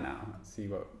try that now. Let's see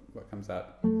what comes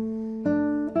out.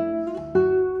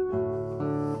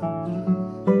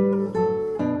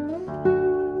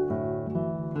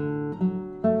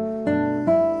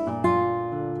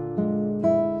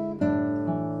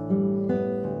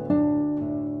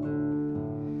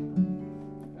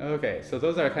 Okay, so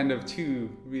those are kind of two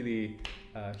really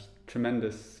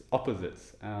tremendous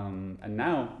opposites. And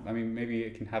now, I mean, maybe I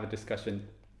can have a discussion.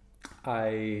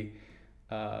 Of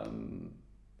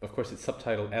course, it's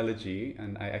subtitled Elegy,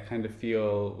 and I kind of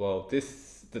feel, well, the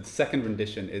second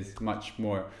rendition is much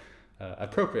more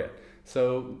appropriate.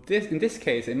 So in this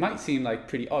case, it might seem like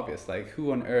pretty obvious, like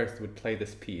who on earth would play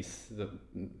this piece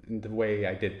in the way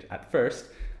I did at first?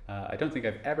 I don't think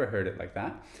I've ever heard it like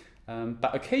that.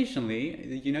 But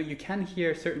occasionally, you can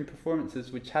hear certain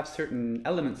performances which have certain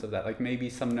elements of that. Like maybe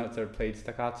some notes are played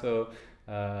staccato,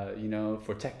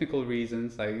 for technical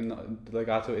reasons, like the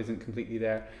legato isn't completely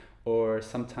there. Or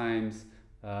sometimes,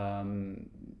 I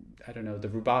don't know, the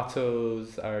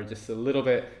rubatos are just a little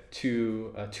bit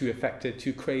too affected,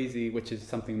 too crazy, which is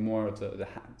something more of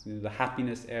the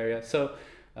happiness area. So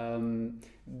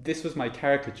this was my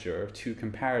caricature of two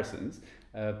comparisons.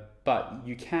 But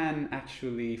you can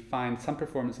actually find some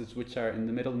performances which are in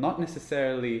the middle, not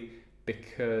necessarily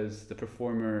because the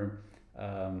performer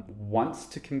wants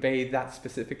to convey that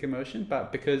specific emotion,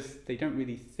 but because they don't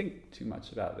really think too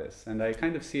much about this. And I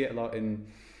kind of see it a lot in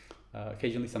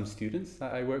occasionally some students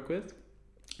that I work with.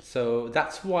 So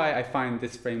that's why I find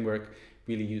this framework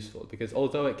really useful, because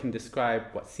although it can describe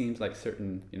what seems like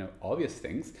certain, obvious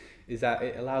things, is that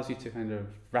it allows you to kind of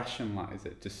rationalize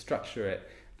it, to structure it,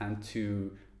 and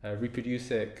to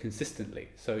reproduce it consistently.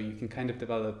 So you can kind of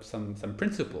develop some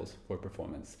principles for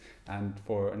performance and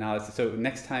for analysis. So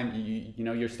next time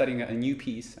you're studying a new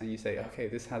piece and you say, okay,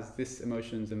 this has this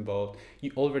emotions involved,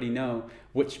 you already know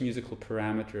which musical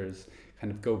parameters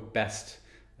kind of go best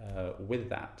with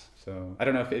that. So I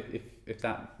don't know if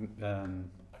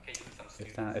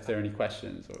there are any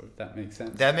questions, or if that makes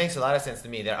sense. That makes a lot of sense to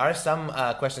me. There are some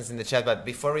questions in the chat, but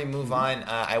before we move on,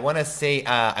 I want to say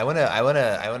I want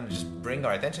to just bring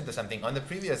our attention to something. On the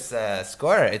previous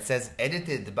score, it says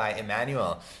edited by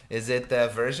Emmanuel. Is it a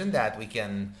version that we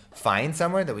can find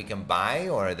somewhere, that we can buy,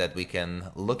 or that we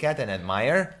can look at and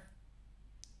admire?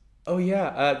 Oh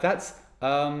yeah, that's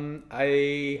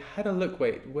I had a look.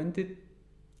 Wait, when did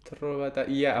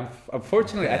Yeah,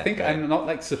 unfortunately, I think I'm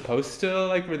not supposed to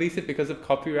release it because of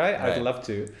copyright. Right. I'd love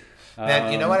to.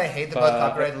 Man, you know what I hate about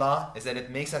copyright law is that it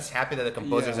makes us happy that the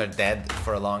composers are dead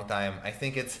for a long time. I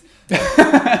think it's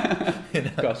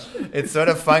it's sort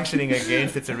of functioning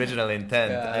against its original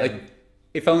intent. Yeah,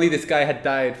 if only this guy had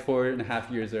died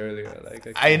 4.5 years earlier.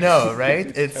 I know,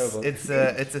 right? It's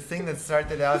a thing that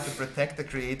started out to protect the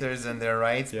creators and their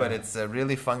rights, but it's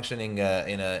really functioning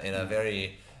in a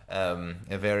very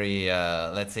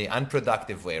let's say,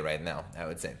 unproductive way right now, I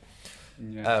would say.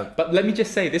 Yeah. But let me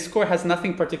just say, this score has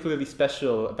nothing particularly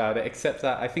special about it, except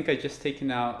that I think I just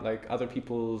taken out other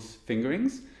people's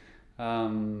fingerings,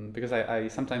 because I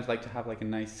sometimes like to have a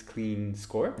nice clean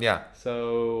score. Yeah.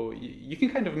 So you can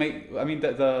kind of make, I mean,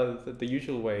 the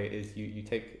usual way is you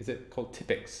take, is it called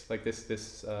typics,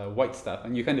 this white stuff,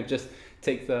 and you kind of just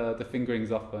take the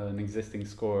fingerings off an existing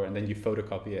score, and then you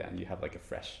photocopy it, and you have a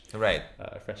fresh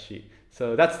fresh sheet.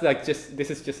 So that's this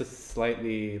is just a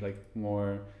slightly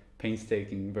more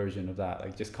painstaking version of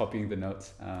that, just copying the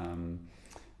notes.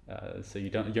 So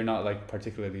you're not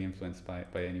particularly influenced by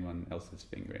anyone else's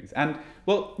fingerings. And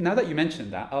well, now that you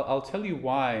mentioned that, I'll tell you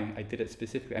why I did it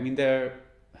specifically. I mean, I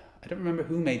don't remember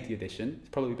who made the edition. It's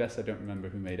probably best I don't remember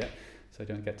who made it, so I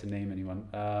don't get to name anyone.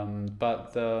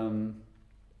 But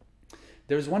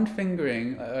there's one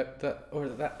fingering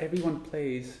that everyone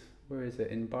plays. Where is it?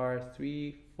 In bar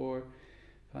 3, 4,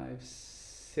 5,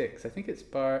 6. I think it's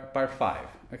bar 5.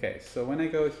 Okay, so when I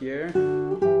go here,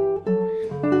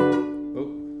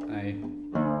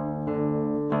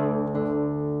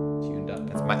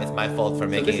 it's my fault for So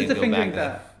making this is it the go fingering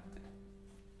back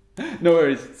there. No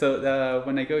worries. So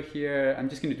when I go here, I'm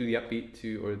just going to do the upbeat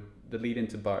to, or the lead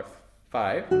into bar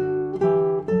 5.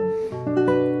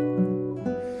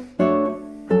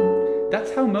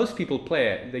 That's how most people play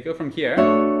it. They go from here,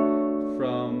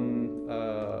 from,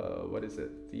 what is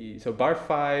it? So bar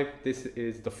 5, this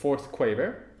is the 4th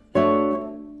quaver. I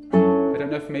don't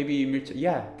know if maybe Mircea,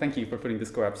 yeah, thank you for putting the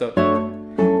score up. So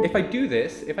if I do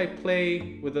this, if I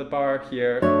play with a bar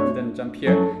here and then jump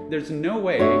here, there's no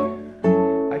way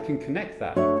I can connect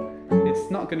that. It's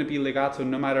not going to be legato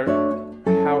no matter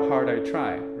how hard I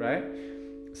try, right?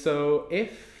 So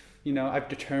if, you know, I've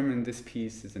determined this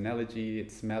piece is an elegy,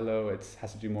 it's mellow, it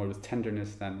has to do more with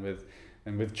tenderness than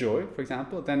with joy, for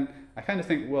example, then I kind of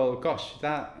think, well, gosh,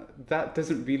 that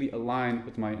doesn't really align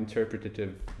with my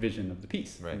interpretative vision of the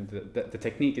piece. Right. And the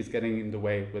technique is getting in the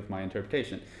way with my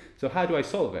interpretation. So how do I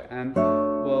solve it? And,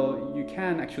 well, you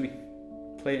can actually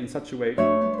play it in such a way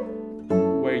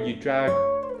where you drag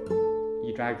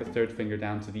the 3rd finger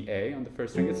down to the A on the 1st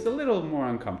string. It's a little more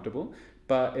uncomfortable,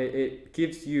 but it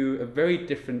gives you a very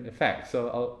different effect. So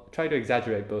I'll try to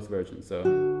exaggerate both versions. So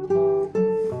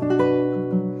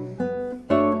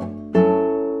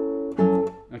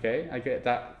okay, I get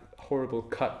that horrible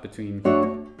cut between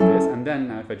this, and then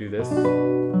now if I do this,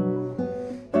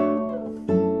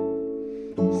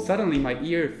 suddenly my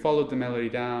ear followed the melody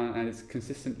down and it's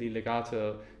consistently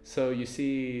legato. So you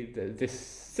see this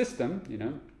system, you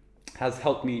know, has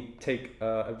helped me take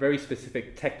a very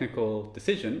specific technical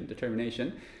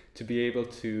determination to be able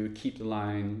to keep the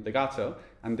line legato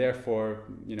and therefore,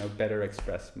 you know, better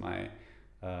express my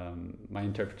my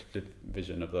interpretive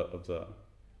vision of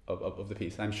the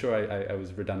piece. I'm sure I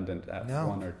was redundant at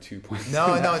 1 or 2 points.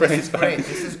 No, this is great.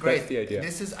 This is great. That's the idea.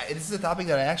 This is a topic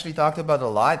that I actually talked about a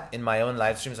lot in my own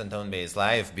live streams on Tonebase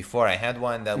Live. Before I had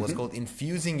one that was called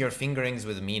 "Infusing Your Fingerings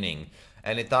with Meaning."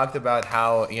 And it talked about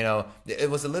how, you know, it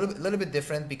was a little bit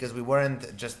different because we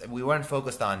weren't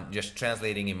focused on just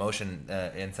translating emotion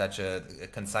in such a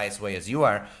concise way as you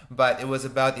are, but it was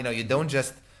about, you know, you don't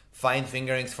just find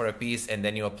fingerings for a piece and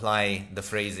then you apply the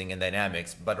phrasing and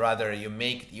dynamics, but rather you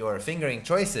make your fingering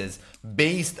choices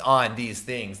based on these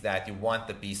things that you want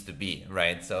the piece to be,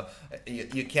 right? So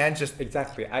you can't just...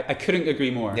 Exactly. I couldn't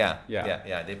agree more. Yeah.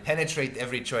 They penetrate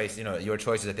every choice, you know, your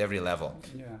choices at every level.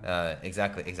 Yeah.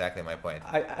 Exactly my point.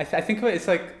 I think of it, it's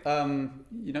like,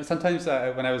 you know, sometimes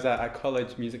when I was at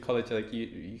college, music college, like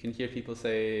you can hear people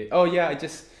say, oh yeah,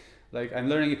 like I'm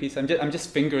learning a piece, I'm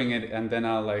just fingering it, and then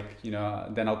I'll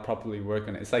then I'll properly work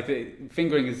on it. It's like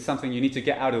fingering is something you need to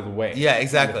get out of the way. Yeah,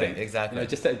 exactly. You know,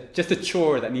 just a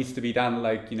chore that needs to be done,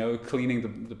 like, you know, cleaning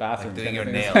the bathroom, like doing your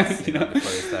nails, you know,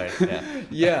 before you start.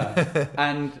 Yeah.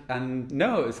 and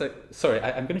no, it's like, sorry,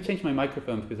 I'm going to change my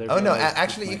microphone because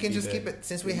actually you can just keep it,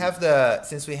 since we have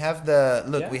the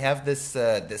look. We have this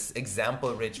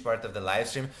example rich part of the live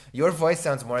stream. Your voice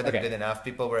sounds more than good enough.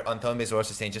 People were on Tonebase were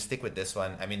also saying just stick with this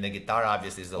one. I mean, the guitar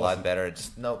obviously is a lot better.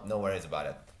 Just no worries about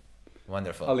it.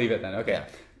 Wonderful. I'll leave it then. Okay. Yeah.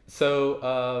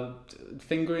 So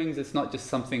fingerings, it's not just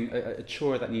something, a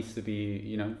chore that needs to be,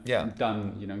 you know,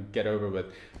 done, you know, get over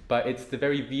with, but it's the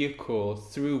very vehicle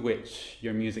through which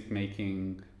your music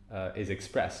making is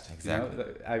expressed. Exactly. You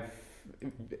know?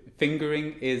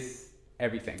 Fingering is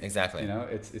everything. Exactly. You know,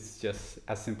 it's just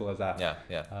as simple as that. Yeah.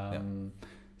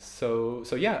 So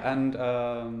yeah, and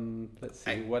let's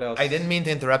see what else. I didn't mean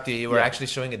to interrupt you. You were actually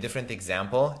showing a different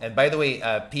example. And by the way,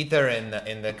 Peter in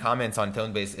the comments on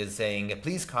Tonebase is saying,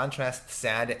 please contrast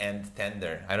sad and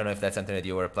tender. I don't know if that's something that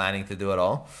you were planning to do at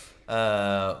all.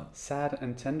 Sad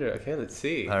and tender. Okay, let's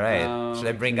see. All right. Should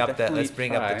I bring up let's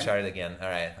bring up the chart again. All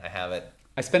right, I have it.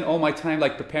 I spent all my time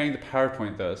like preparing the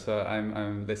PowerPoint though, so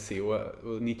I'm let's see,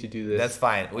 we'll need to do this. That's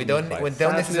fine. We don't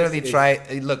necessarily try.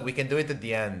 Look, we can do it at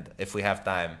the end if we have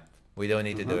time. We don't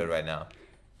need to do it right now.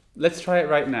 Let's try it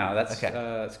right now.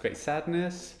 That's great.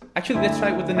 Sadness. Actually, let's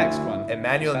try it with the next one.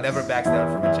 Emmanuel never backs down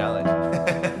from a challenge.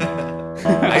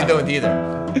 I don't either.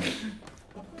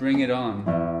 Bring it on.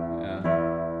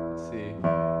 Let's see.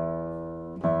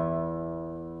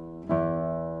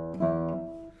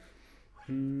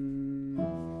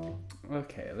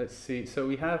 Okay, let's see. So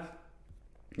we have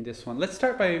this one. Let's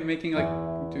start by doing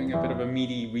a bit of a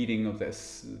meaty reading of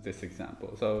this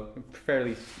example. So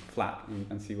fairly flat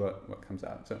and see what comes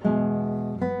out. So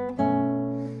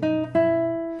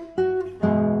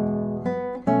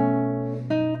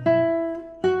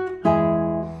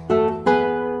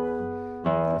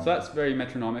that's very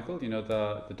metronomical, you know,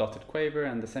 the dotted quaver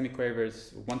and the semiquaver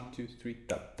is 1, 2, 3,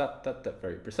 dot, dot, dot, dot,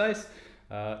 very precise.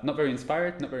 Not very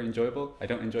inspired, not very enjoyable. I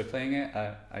don't enjoy playing it.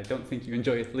 I don't think you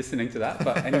enjoy listening to that.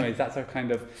 But anyways, that's our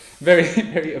kind of very,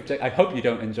 very object. I hope you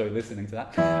don't enjoy listening to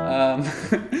that.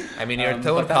 I mean, your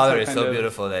tone color is so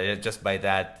beautiful that just by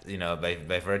that,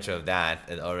 by virtue of that,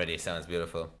 it already sounds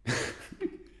beautiful.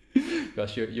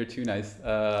 Gosh, you're too nice.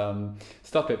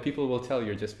 Stop it. People will tell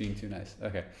you're just being too nice.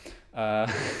 Okay.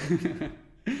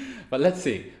 But let's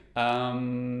see.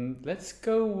 Let's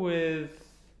go with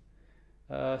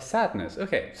sadness.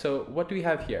 Okay, so what do we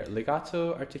have here?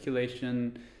 Legato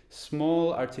articulation,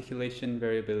 small articulation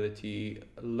variability,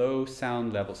 low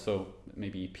sound level. So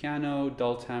maybe piano,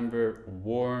 dull timbre,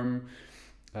 warm.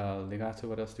 Legato,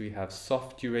 what else do we have?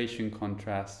 Soft duration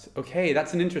contrast. Okay,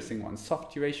 that's an interesting one.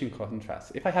 Soft duration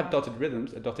contrast. If I have dotted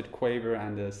rhythms, a dotted quaver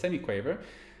and a semi-quaver,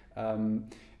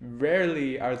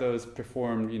 rarely are those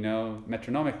performed,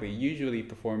 metronomically. Usually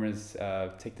performers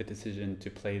take the decision to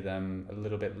play them a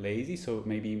little bit lazy. So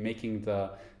maybe making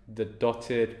the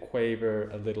dotted quaver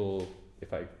a little,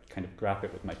 if I kind of grab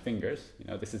it with my fingers,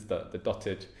 this is the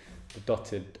dotted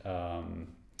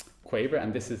quaver,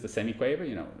 and this is the semi-quaver.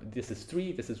 This is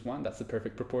 3, this is 1. That's the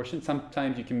perfect proportion.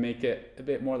 Sometimes you can make it a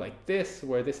bit more like this,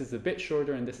 where this is a bit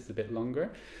shorter and this is a bit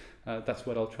longer. That's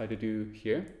what I'll try to do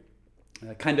here.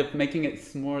 Kind of making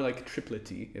it more like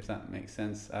triplety, if that makes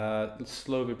sense.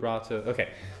 Slow vibrato. Okay,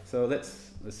 so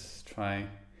let's try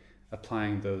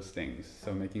applying those things.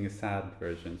 So making a sad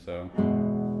version. So.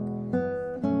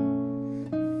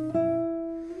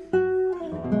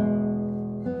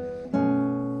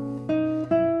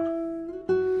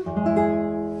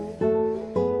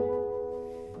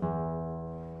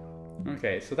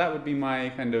 Okay, so that would be my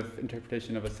kind of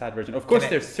interpretation of a sad version. Of course,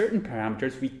 there's certain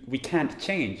parameters we can't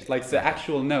change, like the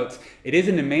actual notes. It is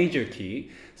in a major key,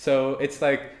 so it's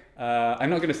like I'm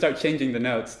not going to start changing the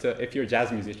notes. If you're a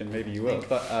jazz musician, maybe you will.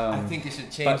 But I think you should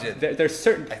change it. There's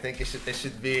certain. I think it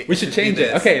should be. We should change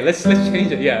it. Okay, let's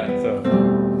change it. Yeah. So.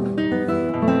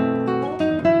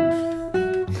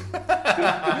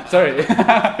 Sorry.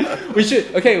 We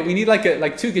should. Okay, we need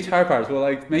like 2 guitar parts. We'll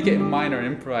make it in minor and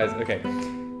improvise. Okay.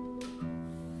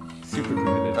 Super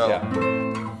primitive, yeah.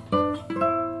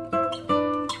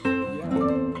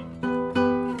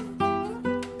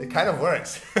 It kind of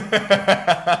works.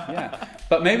 Yeah,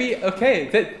 but maybe, okay,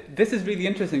 this is really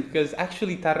interesting because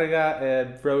actually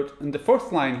Tárrega wrote in the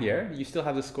 4th line here. You still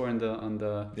have the score on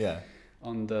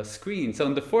the screen. So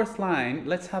on the 4th line,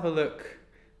 let's have a look.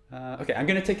 Okay, I'm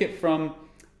going to take it from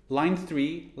line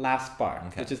 3, last bar,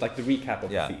 which is like the recap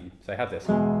of the theme. So I have this.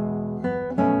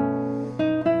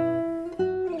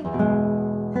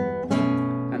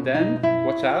 And then,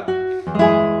 watch out,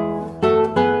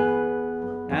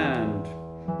 and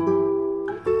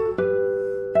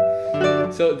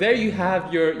so there you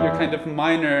have your kind of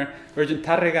minor version.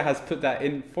 Tárrega has put that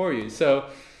in for you. So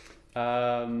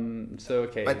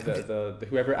okay, but the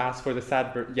whoever asked for the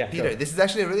sad version, Peter, this is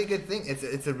actually a really good thing.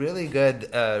 It's a really good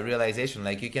realization.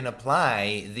 Like, you can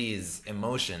apply these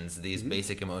emotions, these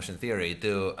basic emotion theory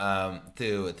to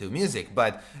music,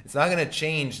 but it's not going to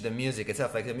change the music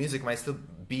itself. Like, the music might still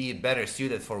be better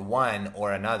suited for one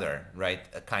or another, right?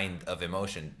 A kind of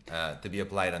emotion to be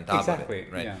applied on top of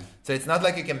it, right? Yeah. So it's not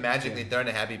like you can magically turn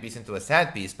a happy piece into a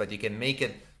sad piece, but you can make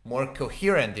it more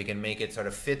coherent. You can make it sort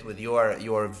of fit with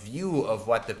your view of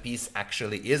what the piece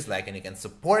actually is like, and you can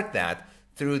support that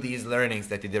through these learnings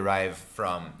that you derive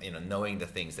from knowing the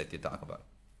things that you talk about.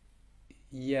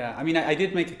 Yeah, I mean, I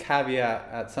did make a caveat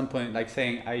at some point, like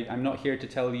saying I'm not here to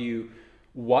tell you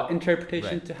what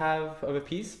interpretation to have of a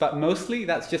piece, but mostly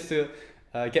that's just to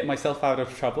get myself out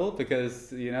of trouble,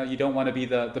 because you don't want to be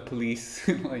the police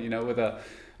with a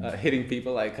hitting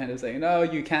people, like kind of saying, no,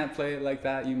 you can't play it like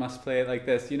that, you must play it like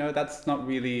this. That's not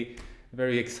really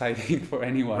very exciting for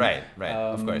anyone. Right,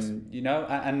 of course.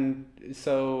 And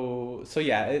so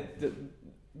yeah,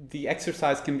 the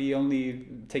exercise can be only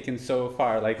taken so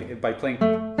far, like by playing,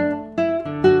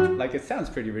 like it sounds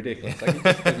pretty ridiculous, like it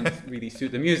just doesn't really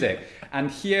suit the music.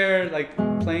 And here, like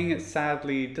playing it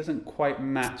sadly doesn't quite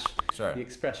match the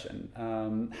expression.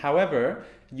 However,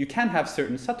 you can have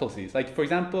certain subtleties, like for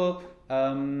example,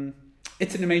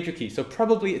 it's in a major key, so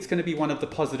probably it's going to be one of the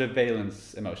positive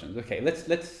valence emotions. Okay, let's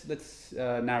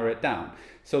narrow it down.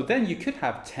 So then you could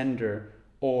have tender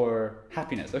or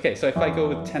happiness. Okay, so if I go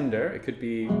with tender, it could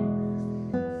be,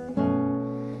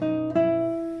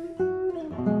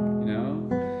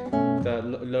 the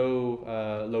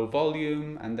low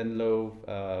volume, and then low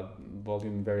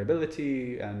volume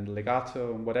variability and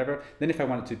legato and whatever. Then if I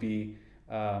want it to be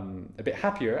a bit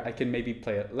happier, I can maybe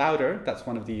play it louder. That's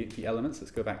one of the elements.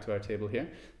 Let's go back to our table here.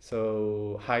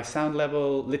 So high sound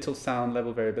level, little sound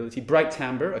level variability, bright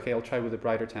timbre. Okay, I'll try with a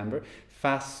brighter timbre.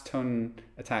 Fast tone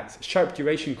attacks, sharp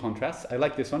duration contrast. I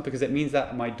like this one because it means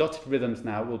that my dotted rhythms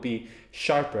now will be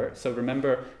sharper. So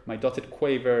remember my dotted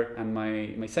quaver and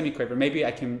my semi-quaver. Maybe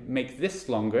I can make this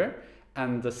longer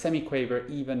and the semi-quaver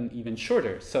even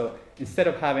shorter. So instead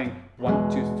of having 1,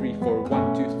 2, 3, 4,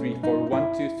 1, 2, 3, 4,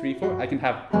 1, 2, 3, 4, I can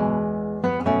have.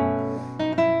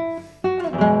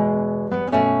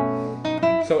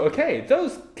 So okay,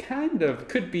 those kind of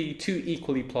could be two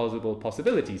equally plausible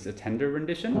possibilities: a tender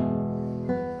rendition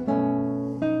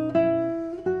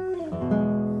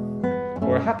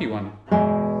or a happy one.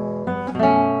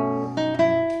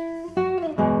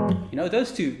 You know,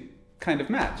 those two kind of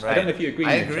match. Right. I don't know if you agree.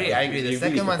 I agree. The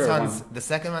second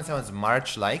one sounds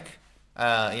March-like.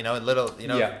 You know, a little, you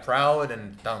know, proud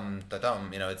and dum da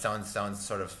dum. You know, it sounds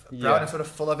sort of proud and sort of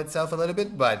full of itself a little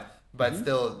bit, but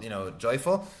still, you know,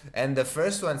 joyful. And the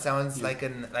first one sounds like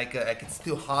it's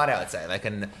too hot outside, like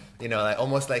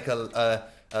almost like a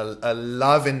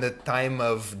love in the time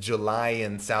of July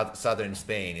in southern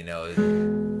Spain. You know.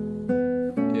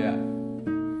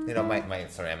 You know,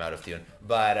 sorry, I'm out of tune.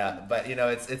 But you know,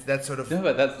 it's that sort of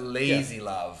lazy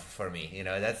love for me. You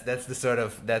know, that's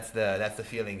the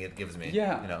feeling it gives me.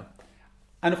 Yeah. You know.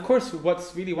 And of course,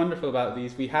 what's really wonderful about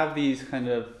these, we have these kind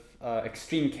of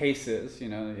extreme cases. You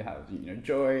know, you have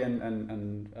joy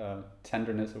and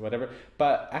tenderness or whatever.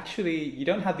 But actually, you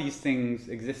don't have these things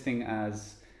existing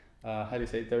as how do you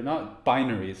say? They're not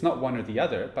binary. It's not one or the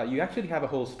other. But you actually have a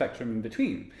whole spectrum in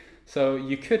between. So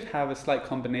you could have a slight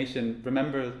combination.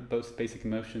 Remember both basic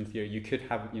emotion theory. You could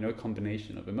have a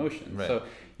combination of emotions. Right. So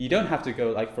you don't have to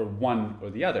go like for one or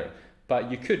the other,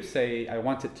 but you could say I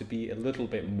want it to be a little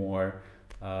bit more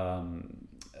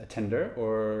tender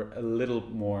or a little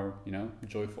more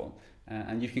joyful,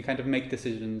 and you can kind of make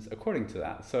decisions according to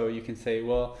that. So you can say,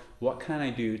 well, what can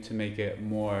I do to make it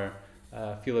more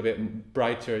feel a bit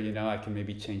brighter? I can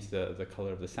maybe change the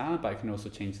color of the sound, but I can also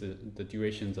change the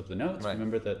durations of the notes. Right.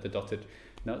 Remember the dotted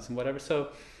notes and whatever. So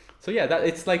yeah, that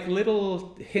it's like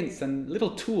little hints and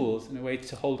little tools in a way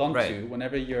to hold on to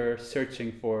whenever you're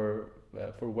searching for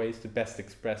ways to best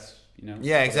express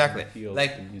exactly,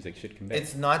 like the music should convey.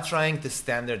 It's not trying to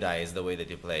standardize the way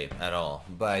that you play at all,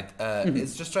 but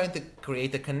it's just trying to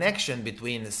create a connection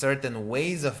between certain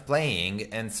ways of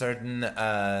playing and certain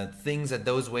things that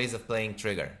those ways of playing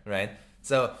trigger, right?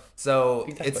 So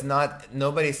exactly. It's not,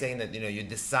 nobody's saying that you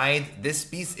decide this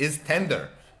piece is tender,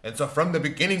 and so from the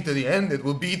beginning to the end it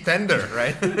will be tender,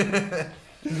 right?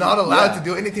 Not allowed to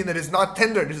do anything that is not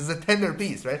tender. This is a tender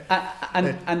piece, right?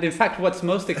 And in fact, what's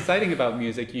most exciting about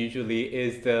music usually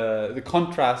is the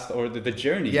contrast or the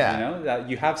journey. That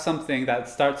you have something that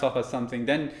starts off as something,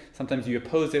 then sometimes you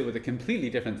oppose it with a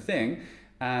completely different thing,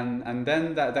 and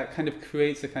then that kind of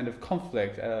creates a kind of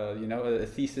conflict. A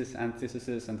thesis,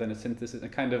 antithesis, and then a synthesis, a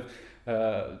kind of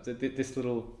this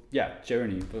little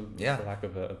journey, for lack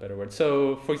of a better word.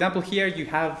 So, for example, here you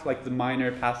have like the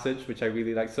minor passage, which I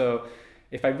really like. So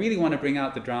if I really want to bring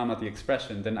out the drama, the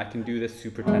expression, then I can do this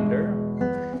super tender.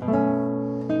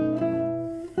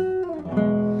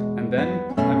 And then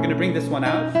I'm going to bring this one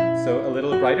out, so a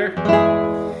little brighter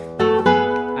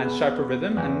and sharper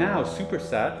rhythm. And now super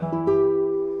sad.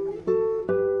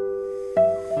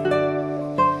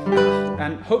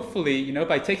 And hopefully,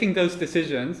 by taking those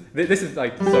decisions, this is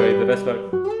like, sorry, the best part.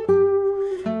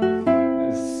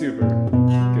 It's super good.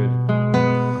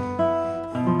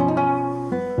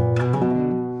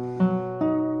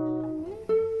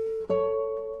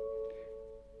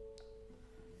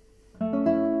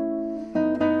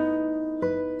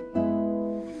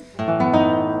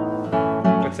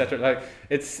 Like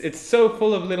it's so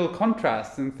full of little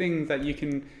contrasts and things that you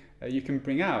can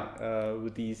bring out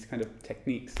with these kind of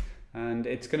techniques, and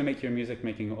it's going to make your music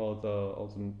making all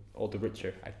the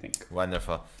richer, I think.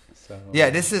 Wonderful. So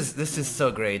this is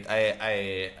so great.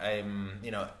 I'm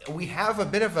we have a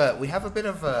bit of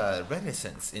a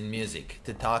reticence in music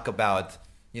to talk about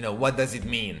what does it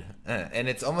mean, and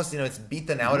it's almost it's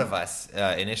beaten out of us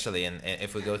initially, and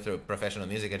if we go through professional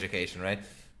music education, right?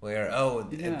 Where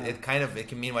it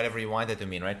can mean whatever you want it to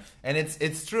mean, right? And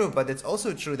it's true, but it's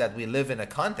also true that we live in a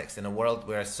context, in a world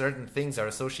where certain things are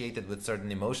associated with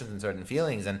certain emotions and certain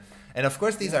feelings, and of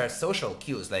course these are social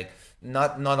cues. Like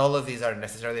not all of these are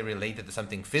necessarily related to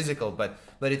something physical, but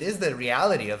it is the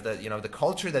reality of the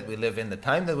culture that we live in, the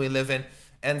time that we live in,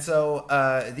 and so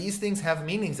these things have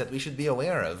meanings that we should be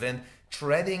aware of, and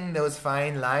treading those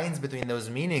fine lines between those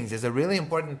meanings is a really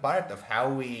important part of how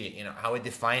we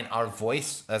define our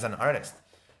voice as an artist.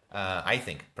 I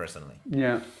think personally.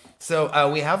 Yeah.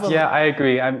 So we have a Yeah, I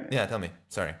agree. yeah. Tell me.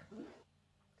 Sorry.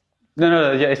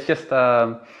 No. Yeah, it's just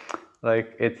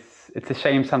like it's a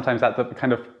shame sometimes that the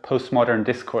kind of postmodern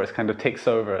discourse kind of takes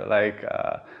over. Like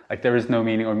there is no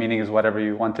meaning, or meaning is whatever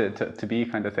you want it to be,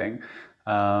 kind of thing.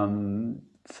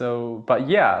 But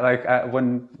yeah, like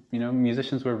when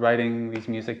musicians were writing these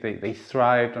music, they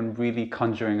thrived on really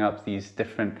conjuring up these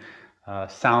different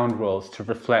sound worlds to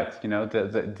reflect,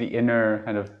 the inner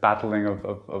kind of battling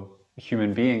of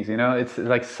human beings. It's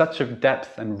like such a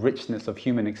depth and richness of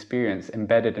human experience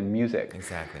embedded in music.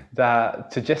 Exactly.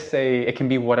 That to just say it can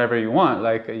be whatever you want,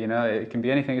 like it can be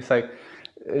anything. It's like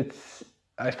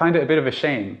I find it a bit of a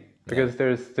shame because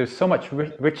there's so much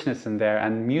richness in there,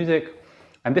 and music.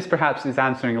 And this perhaps is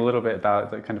answering a little bit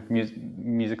about the kind of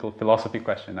musical philosophy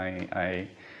question I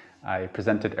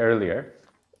presented earlier.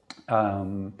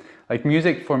 Like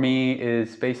music for me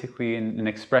is basically an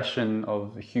expression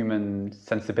of human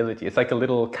sensibility. It's like a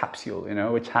little capsule,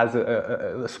 which has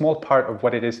a small part of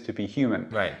what it is to be human.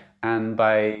 Right. And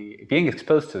by being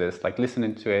exposed to this, like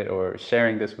listening to it or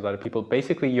sharing this with other people,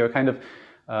 basically you're kind of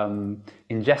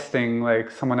ingesting like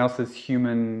someone else's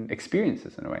human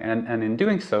experiences in a way. And in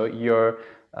doing so, you're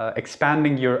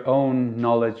expanding your own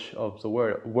knowledge of the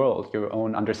world, your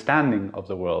own understanding of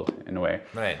the world in a way.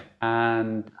 Right.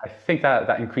 And I think that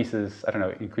increases,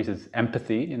 increases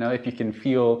empathy. If you can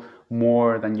feel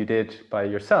more than you did by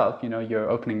yourself, you're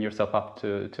opening yourself up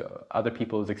to other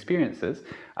people's experiences.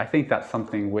 I think that's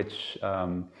something which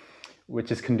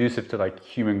is conducive to like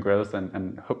human growth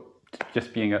and hope,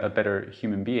 just being a better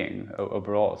human being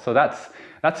overall. So that's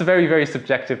a very, very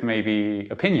subjective maybe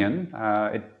opinion.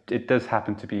 It does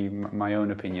happen to be my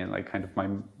own opinion, like kind of my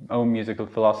own musical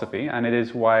philosophy, and it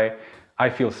is why I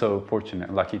feel so fortunate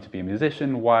and lucky to be a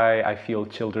musician, why I feel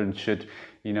children should,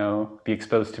 be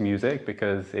exposed to music,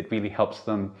 because it really helps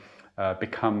them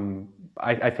become,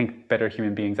 I think, better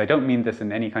human beings. I don't mean this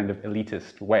in any kind of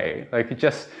elitist way. Like, it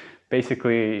just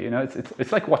basically,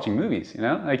 it's like watching movies,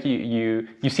 like you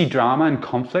see drama and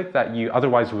conflict that you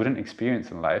otherwise wouldn't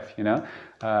experience in life, you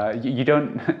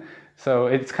don't, so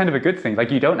it's kind of a good thing.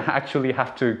 Like, you don't actually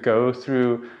have to go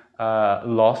through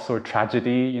loss or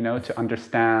tragedy, to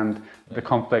understand the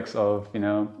conflicts of,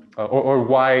 or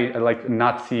why like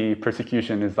Nazi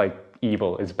persecution is like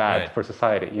evil, is bad for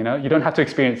society, you don't have to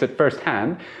experience it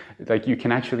firsthand. Like, you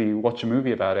can actually watch a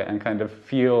movie about it and kind of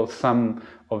feel some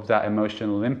of that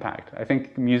emotional impact. I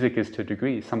think music is, to a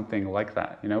degree, something like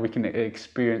that. We can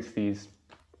experience these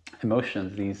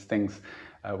emotions, these things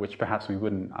which perhaps we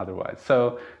wouldn't otherwise.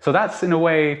 So that's in a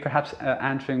way perhaps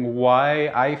answering why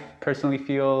I personally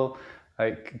feel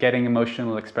like getting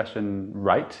emotional expression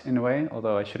right, in a way,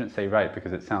 although I shouldn't say right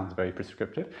because it sounds very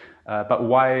prescriptive, but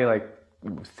why like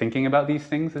thinking about these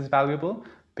things is valuable,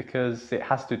 because it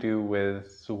has to do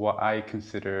with what I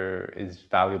consider is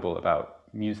valuable about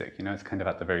music. It's kind of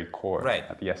at the very core,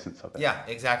 at the essence of it. Yeah,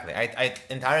 exactly. I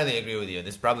entirely agree with you.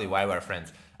 This is probably why we're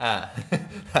friends.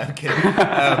 I'm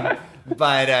kidding.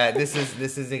 But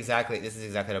this is exactly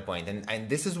the point, and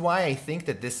this is why I think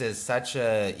that this is such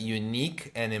a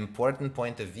unique and important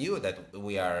point of view that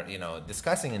we are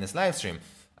discussing in this live stream,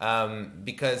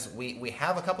 because we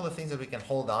have a couple of things that we can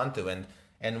hold on to,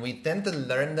 and we tend to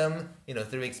learn them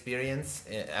through experience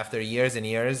after years and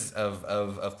years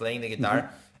of playing the guitar.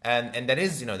 Mm-hmm. And that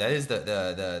is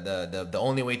the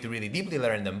only way to really deeply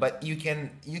learn them. But you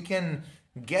can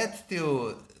get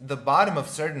to the bottom of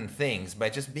certain things by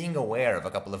just being aware of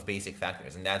a couple of basic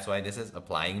factors, and that's why this is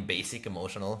applying basic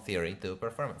emotional theory to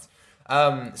performance.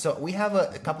 So we have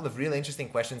a couple of really interesting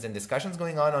questions and discussions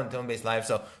going on Tonebase Live.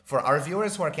 So for our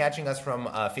viewers who are catching us from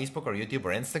Facebook or YouTube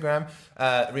or Instagram,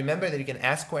 remember that you can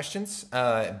ask questions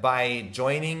by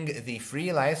joining the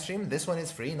free live stream. This one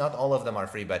is free. Not all of them are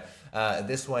free, but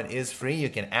this one is free. You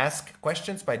can ask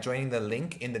questions by joining the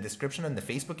link in the description on the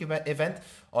Facebook event.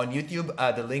 On YouTube,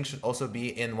 the link should also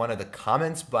be in one of the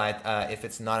comments, but if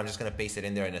it's not, I'm just going to paste it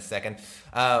in there in a second.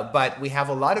 But we have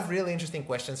a lot of really interesting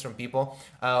questions from people.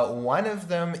 One of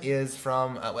them is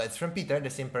from, it's from Peter, the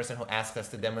same person who asked us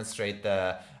to demonstrate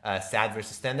the sad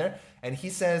versus tender. And he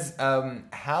says,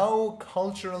 how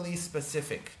culturally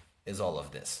specific is all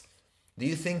of this? Do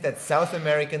you think that South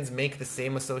Americans make the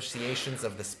same associations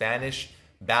of the Spanish,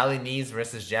 Balinese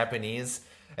versus Japanese?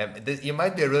 You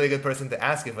might be a really good person to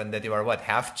ask, given that you are, what,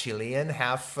 half Chilean,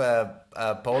 half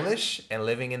Polish, and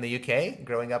living in the UK,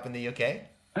 growing up in the UK?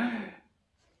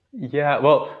 Yeah,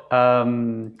 well,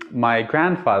 my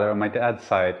grandfather on my dad's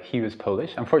side, he was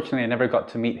Polish. Unfortunately, I never got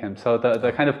to meet him. So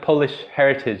the kind of Polish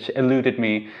heritage eluded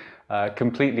me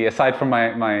completely, aside from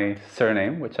my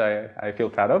surname, which I feel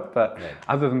proud of. But Right.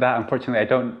 other than that, unfortunately, I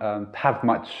don't have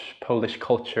much Polish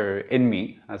culture in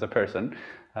me as a person.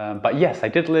 But yes, I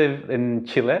did live in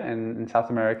Chile, in South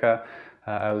America.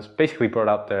 I was basically brought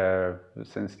up there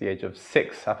since the age of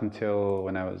 6 up until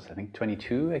when I was, I think,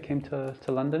 22. I came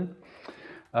to London.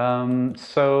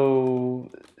 So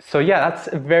yeah, that's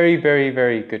a very, very,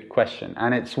 very good question,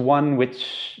 and it's one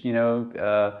which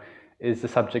is the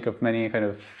subject of many kind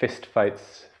of fist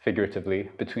fights, figuratively,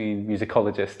 between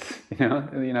musicologists.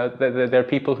 There are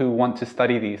people who want to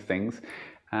study these things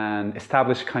and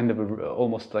establish kind of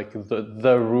almost like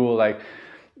the rule,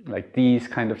 like these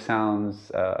kind of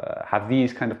sounds have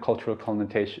these kind of cultural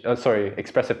connotation,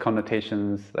 expressive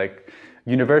connotations, like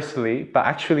universally, but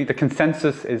actually the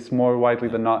consensus is more widely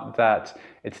than not that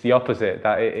it's the opposite,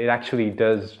 that it actually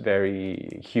does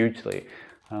vary hugely.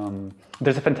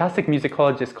 There's a fantastic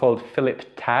musicologist called Philip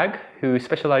Tagg who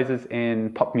specializes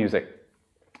in pop music.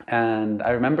 And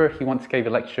I remember he once gave a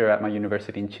lecture at my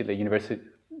university in Chile,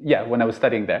 when I was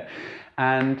studying there.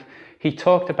 And he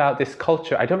talked about this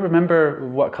culture. I don't remember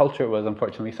what culture it was,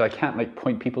 unfortunately, so I can't like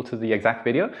point people to the exact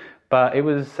video, but it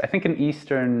was, I think, an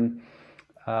Eastern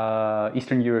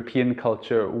European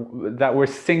culture that were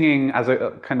singing as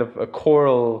a kind of a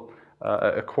choral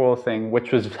thing,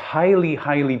 which was highly,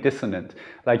 highly dissonant.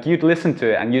 Like you'd listen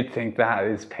to it and you'd think that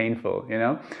is painful,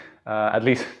 At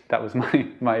least that was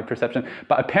my perception.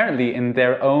 But apparently, in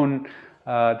their own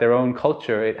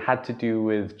culture, it had to do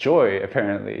with joy.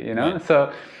 Apparently, Right.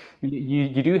 So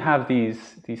you do have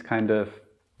these kind of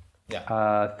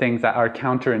things that are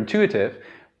counterintuitive,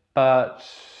 but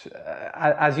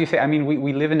as you say, I mean,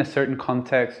 we live in a certain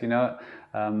context,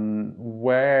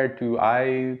 where do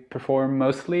I perform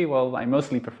mostly? Well, I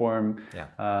mostly perform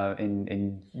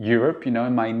in Europe,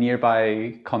 in my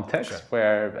nearby context. Sure.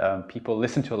 Where people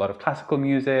listen to a lot of classical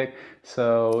music,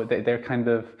 so they're kind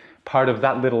of part of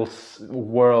that little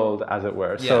world, as it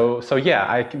were. Yeah. So yeah,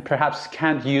 I perhaps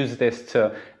can't use this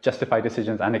to justify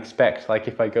decisions and expect, like,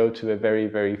 if I go to a very,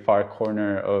 very far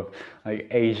corner of like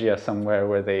Asia somewhere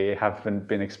where they haven't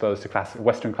been exposed to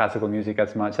Western classical music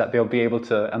as much, that they'll be able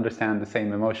to understand the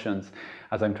same emotions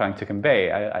as I'm trying to convey.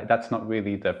 That's not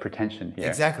really the pretension here.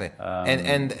 Exactly.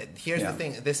 And here's the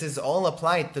thing. This is all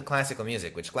applied to classical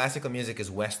music, which classical music is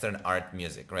Western art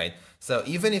music, right? So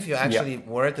even if you actually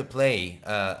were to play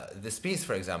this piece,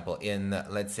 for example, in,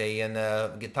 let's say, in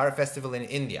a guitar festival in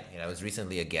India. I was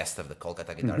recently a guest of the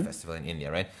Kolkata Guitar Festival in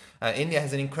India, right? India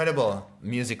has an incredible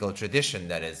musical tradition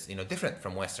that is, different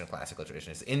from Western classical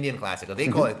tradition. It's Indian classical. They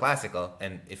call it classical,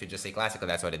 and if you just say classical,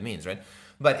 that's what it means, right?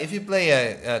 But if you play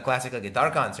a classical guitar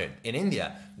concert in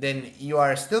India, then you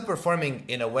are still performing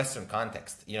in a Western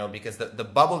context, because the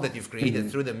bubble that you've created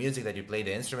through the music that you play,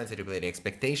 the instruments that you play, the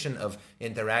expectation of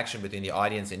interaction between the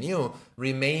audience and you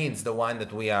remains the one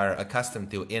that we are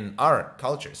accustomed to in our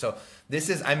culture. So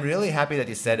I'm really happy that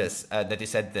you said this,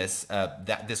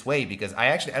 this way, because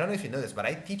I don't know if you know this, but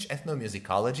I teach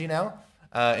ethnomusicology now.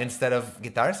 Instead of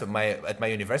guitar. So at my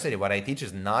university, what I teach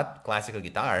is not classical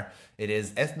guitar. It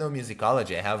is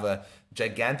ethnomusicology. I have a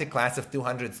gigantic class of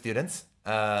 200 students.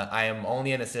 I am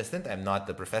only an assistant. I'm not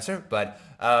the professor, but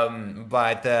so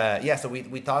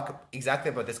we talk exactly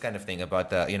about this kind of thing, about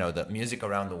the music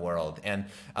around the world, and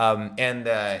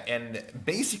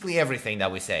basically everything that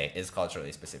we say is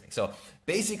culturally specific. So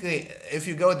basically, if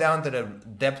you go down to the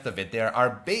depth of it, there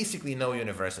are basically no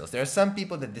universals. There are some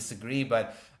people that disagree,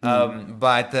 but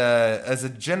as a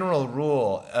general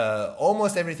rule,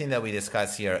 almost everything that we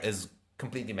discuss here is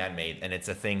completely man-made, and it's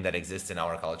a thing that exists in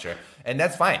our culture, and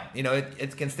that's fine.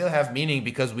 It can still have meaning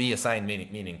because we assign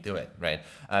meaning to it, right?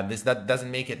 That doesn't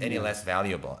make it any less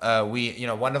valuable.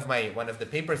 One of the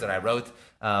papers that I wrote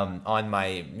on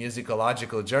my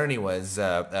musicological journey was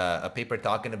a paper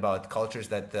talking about cultures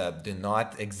that do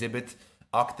not exhibit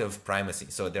octave primacy.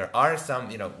 So there are some,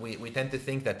 we tend to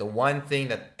think that the one thing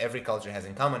that every culture has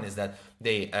in common is that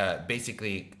they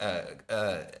basically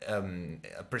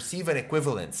perceive an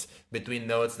equivalence between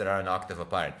notes that are an octave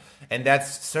apart. And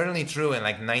that's certainly true in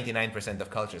like 99% of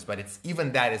cultures, but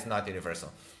even that is not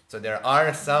universal. So there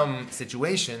are some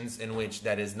situations in which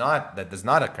that does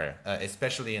not occur,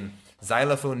 especially in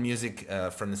xylophone music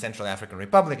from the Central African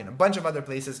Republic and a bunch of other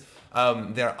places.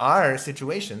 There are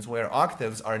situations where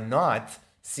octaves are not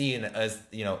seen as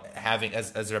having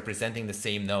as representing the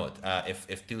same note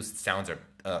if two sounds are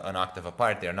an octave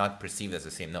apart. They're not perceived as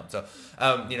the same note. So,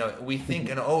 you know, we think,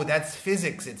 you know, oh, that's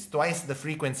physics. It's twice the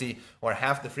frequency or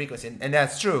half the frequency. And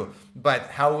that's true. But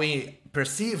how we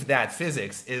perceive that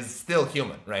physics is still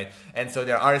human, right? And so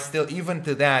there are still, even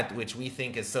to that, which we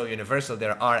think is so universal,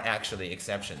 there are actually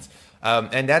exceptions.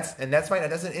 And that's why that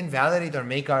doesn't invalidate or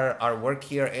make our work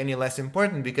here any less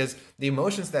important, because the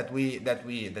emotions that we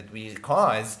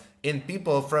cause in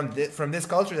people from this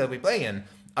culture that we play in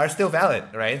are still valid,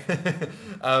 right?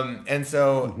 And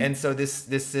so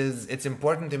this is, it's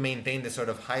important to maintain this sort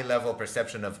of high level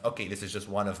perception of, okay, this is just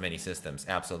one of many systems,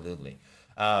 absolutely.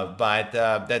 But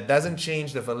that doesn't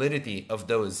change the validity of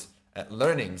those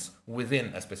learnings within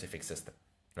a specific system,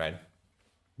 right?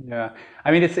 Yeah,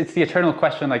 I mean, it's the eternal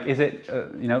question, like, is it,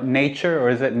 you know, nature or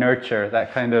is it nurture?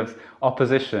 That kind of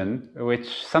opposition,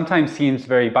 which sometimes seems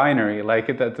very binary, like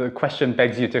the question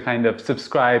begs you to kind of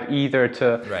subscribe either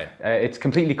to, right. It's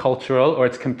completely cultural or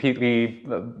it's completely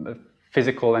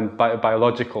physical and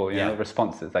biological, you know,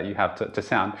 responses that you have to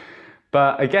sound.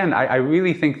 But again, I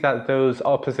really think that those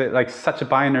opposite, like such a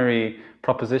binary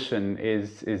proposition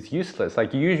is useless.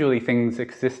 Like usually things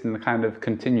exist in the kind of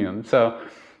continuum. So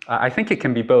I think it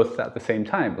can be both at the same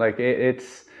time. Like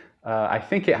I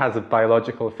think it has a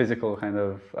biological, physical kind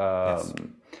of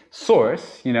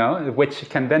source, you know, which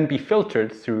can then be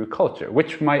filtered through culture,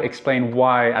 which might explain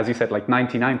why, as you said, like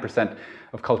 99%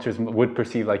 of cultures would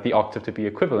perceive like the octave to be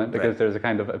equivalent, because there's a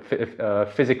kind of a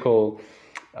physical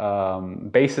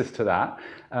basis to that.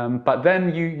 But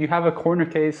then you have a corner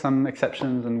case, some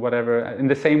exceptions and whatever, in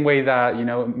the same way that, you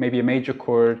know, maybe a major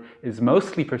chord is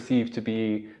mostly perceived to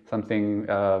be something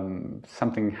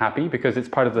something happy because it's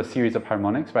part of the series of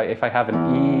harmonics, right? If I have an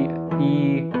E,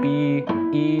 B,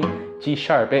 E, G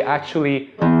sharp, it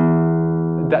actually,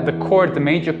 that the chord, the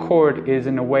major chord, is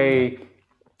in a way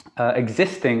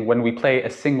existing when we play a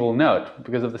single note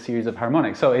because of the series of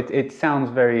harmonics. So it sounds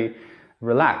very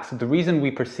relaxed. The reason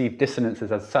we perceive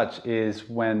dissonances as such is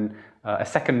when a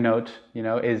second note, you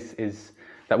know, is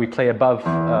that we play above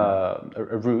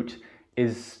a root,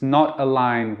 is not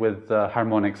aligned with the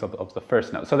harmonics of the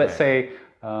first note. So let's say,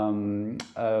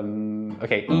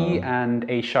 okay, E and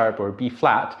A sharp or B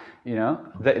flat, you know,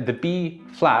 the B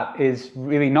flat is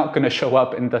really not going to show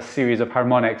up in the series of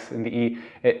harmonics in the E.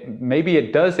 Maybe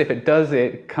it does. If it does,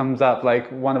 it comes up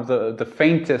like one of the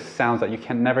faintest sounds that you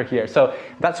can never hear. So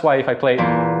that's why if I play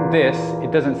this,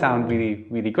 it doesn't sound really,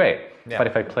 really great. Yeah. But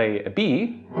if I play a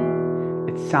B,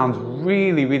 it sounds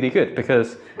really, really good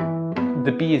because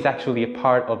the B is actually a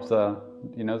part of the,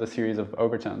 you know, the series of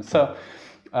overtones. So,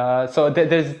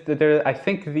 I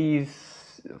think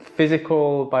these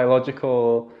physical,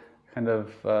 biological kind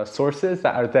of sources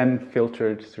that are then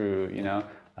filtered through, you know,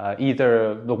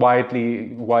 either the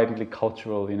widely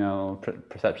cultural, you know,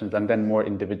 perceptions, and then more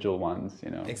individual ones,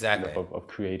 you know, exactly, of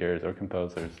creators or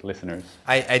composers, listeners.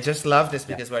 I just love this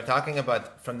because we're talking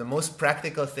about from the most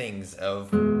practical things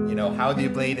of, you know, how do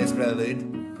you play this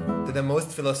prelude, to the most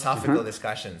philosophical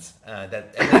discussions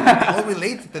that all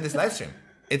relate to this live stream.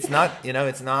 It's not, you know,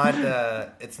 it's not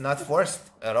forced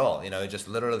at all. You know, it just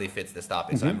literally fits this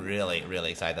topic. So I'm really,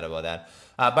 really excited about that.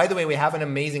 By the way, we have an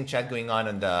amazing chat going on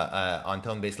on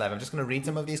Tonebase Live. I'm just going to read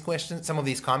some of these questions, some of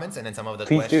these comments, and then some of the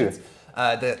questions.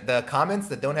 The comments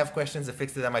that don't have questions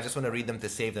affixed to them, I just want to read them to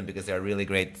save them because they are really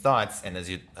great thoughts. And as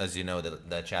you know,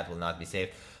 the chat will not be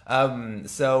saved.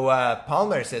 So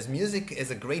Palmer says music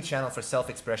is a great channel for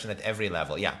self-expression at every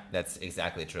level. Yeah, that's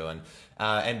exactly true.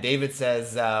 And David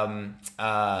says,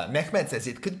 Mehmet says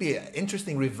it could be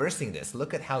interesting reversing this.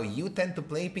 Look at how you tend to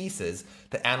play pieces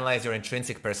to analyze your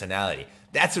intrinsic personality.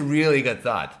 That's a really good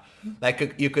thought.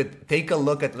 Like you could take a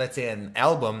look at, let's say, an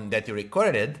album that you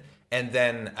recorded, and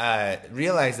then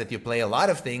realize that you play a lot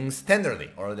of things tenderly,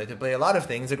 or that you play a lot of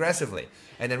things aggressively,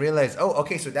 and then realize, oh,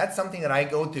 okay, so that's something that I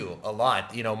go to a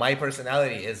lot. You know, my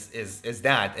personality is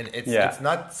that, and it's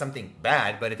not something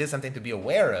bad, but it is something to be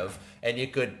aware of, and you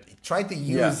could try to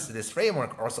use this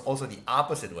framework also the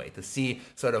opposite way to see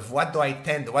sort of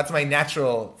what's my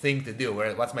natural thing to do,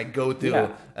 what's my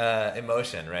go-to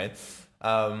emotion, right?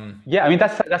 Yeah, I mean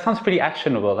that sounds pretty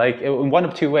actionable. Like in one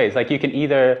of two ways. Like you can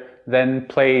either then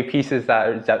play pieces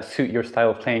that suit your style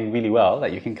of playing really well,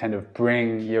 that you can kind of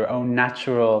bring your own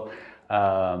natural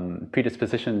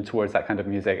predisposition towards that kind of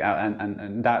music,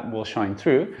 and that will shine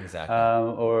through. Exactly.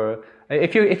 Or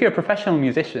if you're a professional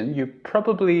musician, you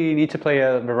probably need to play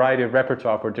a variety of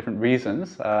repertoire for different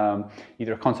reasons.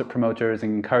 Either concert promoters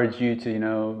encourage you to, you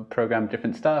know, program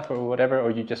different stuff or whatever,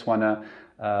 or you just want to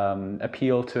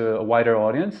appeal to a wider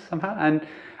audience somehow.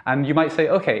 And you might say,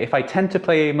 okay, if I tend to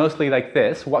play mostly like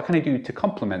this, what can I do to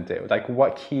complement it? Like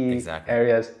what key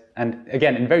areas and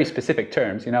again, in very specific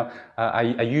terms,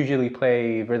 I usually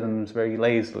play rhythms very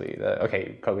lazily.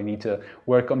 Okay, probably need to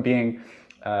work on being,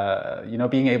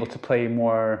 being able to play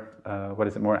more,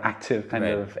 more active, kind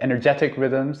of energetic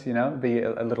rhythms, be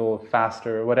a little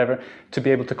faster or whatever, to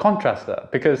be able to contrast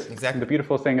that. Because the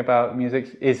beautiful thing about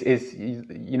music is,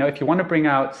 if you want to bring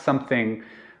out something,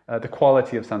 the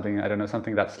quality of something, I don't know,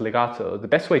 something that's legato, the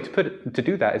best way to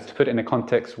do that is to put it in a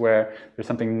context where there's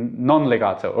something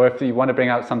non-legato. Or if you want to bring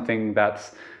out something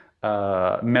that's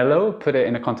mellow, put it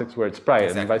in a context where it's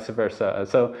bright, and vice versa.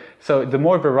 So the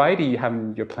more variety you have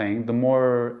in your playing, the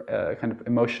more kind of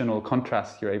emotional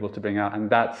contrast you're able to bring out, and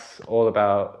that's all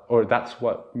about, or that's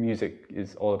what music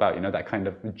is all about. That kind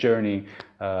of journey,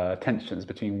 tensions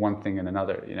between one thing and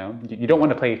another. You don't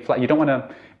want to play flat. You don't want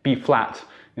to be flat.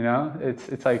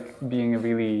 It's like being a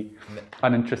really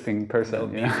uninteresting person.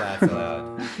 Don't be flat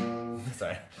allowed.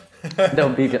 Sorry.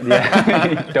 Don't be don't be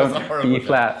flat. You don't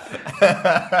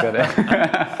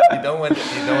want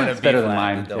to be better flat. than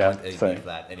mine. You don't want to be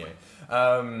flat. Anyway.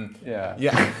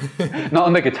 Not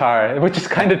on the guitar, which is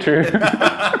kind of true.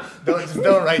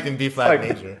 don't write in B flat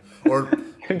major or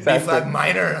B flat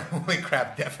minor. Holy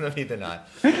crap! Definitely they're not.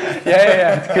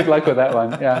 Yeah. Good luck with that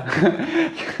one. Yeah.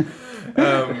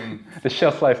 The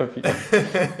shelf life of people.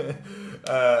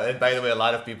 And by the way, a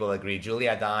lot of people agree.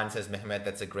 Julia Don says, Mehmet,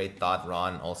 that's a great thought.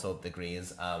 Ron also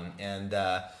agrees.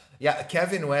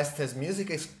 Kevin West says,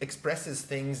 music expresses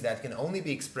things that can only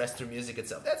be expressed through music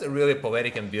itself. That's a really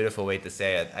poetic and beautiful way to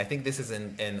say it. I think this is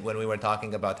in when we were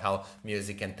talking about how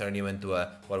music can turn you into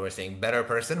what we're saying, better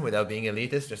person without being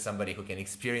elitist, or somebody who can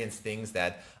experience things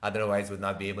that otherwise would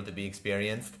not be able to be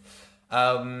experienced.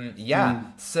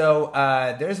 So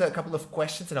there's a couple of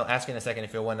questions, and I'll ask you in a second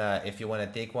if you wanna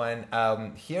take one.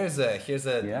 Here's a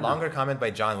longer comment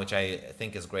by John, which I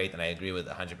think is great, and I agree with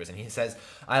 100%. He says,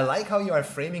 I like how you are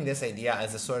framing this idea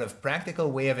as a sort of practical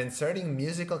way of inserting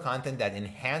musical content that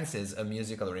enhances a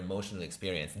musical or emotional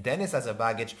experience. Dennis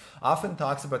Azabagic often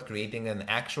talks about creating an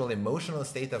actual emotional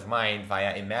state of mind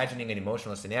via imagining an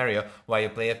emotional scenario while you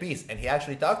play a piece. And he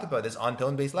actually talked about this on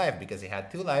Tonebase Live, because he had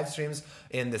 2 live streams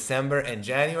in December and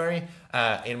January,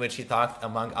 in which he talked,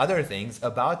 among other things,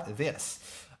 about this.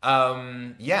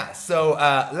 So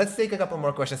let's take a couple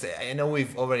more questions. I know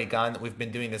we've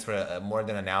been doing this for more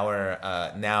than an hour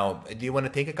now. Do you want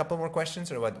to take a couple more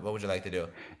questions, or what would you like to do?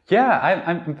 Yeah,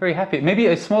 I'm very happy. Maybe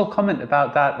a small comment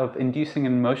about that, of inducing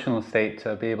an emotional state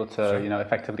to be able to,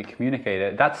 effectively communicate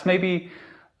it. That's maybe,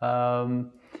 the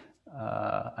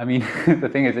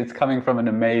thing is, it's coming from an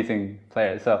amazing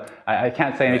player, so I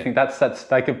can't say anything. That's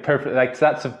like a perfect,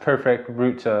 that's a perfect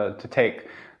route to take.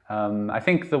 I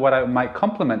think what I might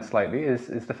compliment slightly is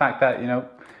the fact that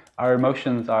our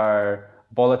emotions are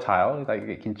volatile. Like,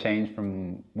 it can change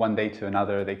from one day to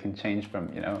another. They can change from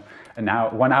 1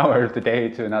 hour of the day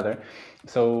to another.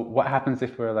 So what happens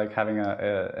if we're like having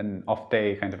an off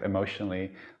day, kind of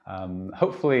emotionally?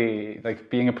 Hopefully, like,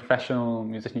 being a professional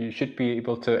musician, you should be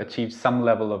able to achieve some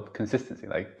level of consistency.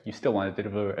 Like, you still want to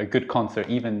deliver a good concert,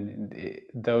 even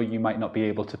though you might not be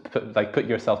able to put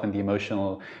yourself in the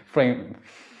emotional frame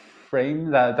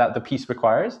that the piece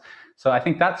requires. So I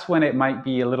think that's when it might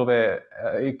be a little bit,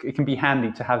 it can be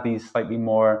handy to have these slightly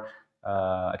more,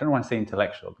 I don't want to say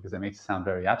intellectual, because it makes it sound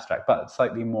very abstract, but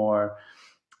slightly more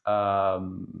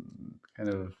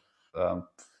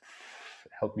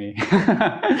help me,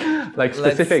 like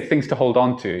specific things to hold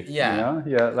on to.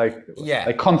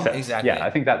 Like concepts. Exactly. Yeah, I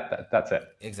think that's it.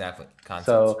 Exactly. Concepts.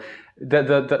 So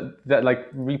that like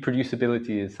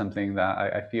reproducibility is something that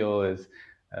I feel is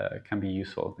can be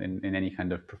useful in any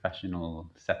kind of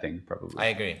professional setting, probably. I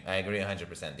agree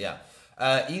 100%. Yeah.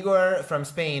 Igor from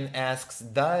Spain asks,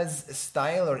 does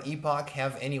style or epoch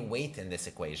have any weight in this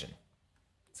equation?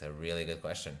 It's a really good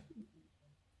question.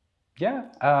 Yeah,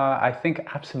 I think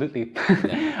absolutely.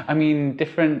 Yeah. I mean,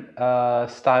 different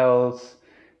styles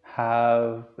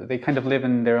they kind of live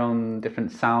in their own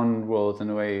different sound worlds in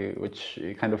a way, which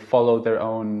kind of follow their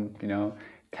own,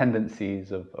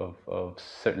 tendencies of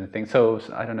certain things. So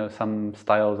I don't know, some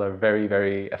styles are very,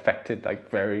 very affected, like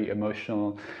very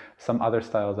emotional. Some other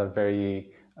styles are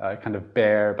very kind of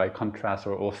bare by contrast,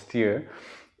 or austere.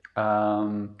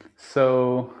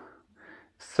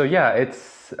 So yeah,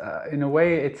 it's in a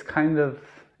way, it's kind of,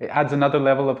 it adds another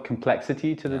level of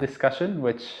complexity to the discussion,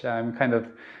 which I'm kind of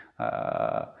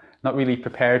not really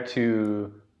prepared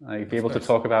to be able to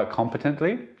talk about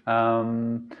competently.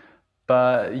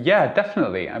 But yeah,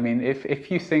 definitely. I mean,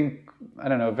 if you think, I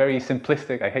don't know, very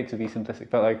simplistic, I hate to be simplistic,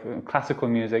 but like classical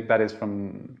music that is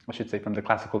from the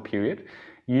classical period,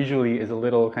 usually is a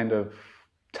little kind of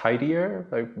tidier,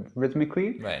 like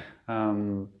rhythmically. Right.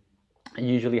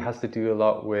 usually has to do a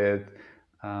lot with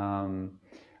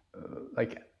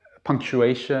like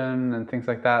punctuation and things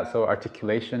like that. So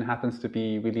articulation happens to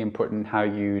be really important, how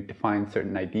you define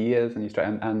certain ideas, and you start,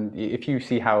 and if you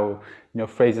see how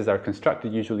phrases are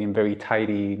constructed, usually in very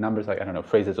tidy numbers, like I don't know,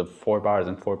 phrases of 4 bars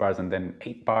and 4 bars and then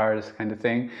 8 bars kind of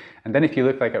thing. And then if you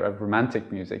look like at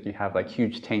romantic music, you have like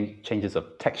huge changes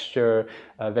of texture,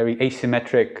 very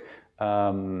asymmetric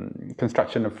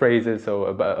construction of phrases. So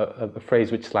a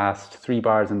phrase which lasts 3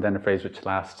 bars and then a phrase which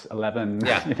lasts 11,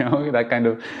 yeah. That kind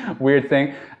of weird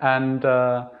thing, and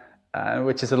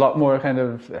which is a lot more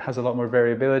has a lot more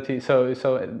variability. So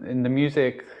in the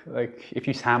music, like if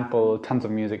you sample tons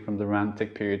of music from the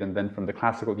romantic period and then from the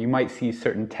classical, you might see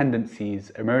certain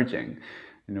tendencies emerging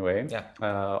in a way,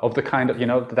 of the kind of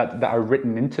that are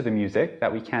written into the music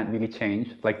that we can't really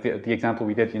change. Like the example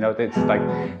we did, it's like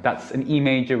that's an E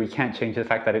major. We can't change the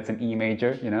fact that it's an E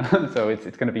major, so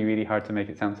it's going to be really hard to make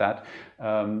it sound sad.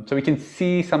 So we can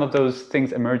see some of those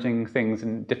emerging things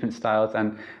in different styles,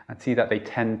 and see that they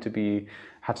tend to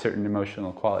have certain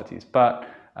emotional qualities. But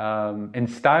in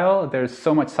style, there's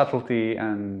so much subtlety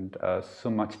and so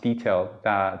much detail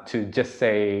that to just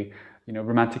say,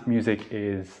 romantic music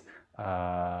is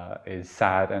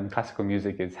sad and classical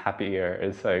music is happier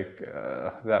is like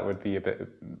that would be a bit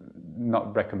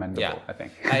not recommendable. I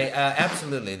think.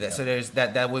 Absolutely. So there's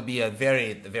that would be a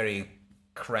very, very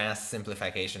crass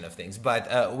simplification of things.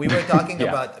 But we were talking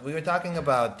about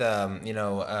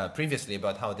previously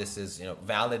about how this is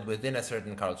valid within a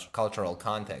certain cultural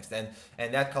context, and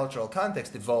that cultural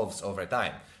context evolves over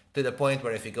time. To the point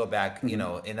where if you go back,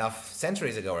 enough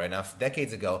centuries ago or enough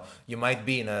decades ago, you might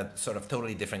be in a sort of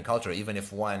totally different culture, even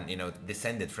if one,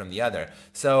 descended from the other.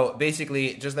 So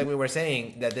basically, just like we were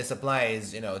saying, that this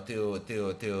applies,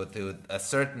 to a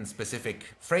certain specific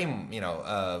frame,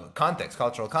 context,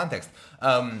 cultural context.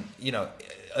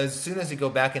 As soon as you go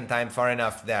back in time far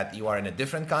enough that you are in a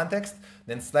different context,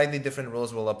 then slightly different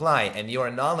rules will apply, and your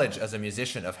knowledge as a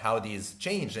musician of how these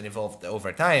changed and evolved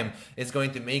over time is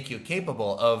going to make you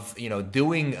capable of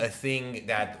doing a thing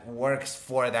that works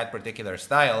for that particular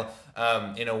style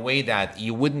in a way that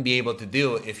you wouldn't be able to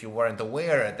do if you weren't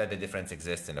aware that the difference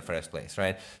exists in the first place,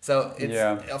 right? So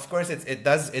of course it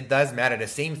does matter. The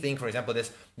same thing, for example,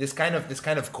 this kind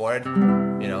of chord,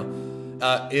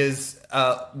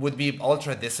 would be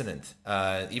ultra dissonant.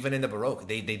 Even in the Baroque,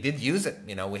 they did use it.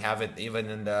 We have it even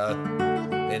in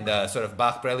the sort of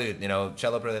Bach prelude,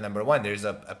 cello prelude number 1. There's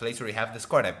a place where we have this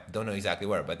chord. I don't know exactly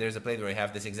where, but there's a place where we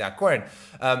have this exact chord,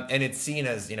 and it's seen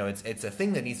as it's a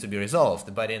thing that needs to be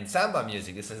resolved. But in samba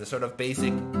music, this is a sort of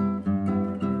basic.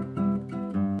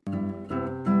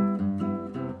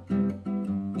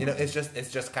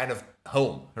 It's just kind of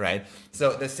home, right?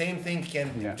 So the same thing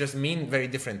can just mean very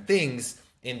different things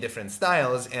in different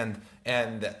styles, and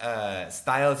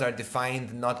styles are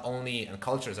defined not only, and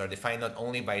cultures are defined not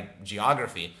only by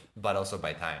geography but also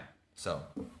by time. So,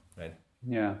 right?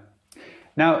 Yeah.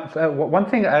 Now, one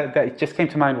thing that just came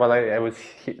to mind while I was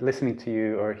listening to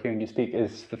you or hearing you speak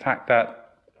is the fact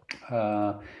that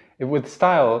with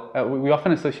style, we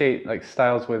often associate like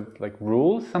styles with like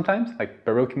rules sometimes, like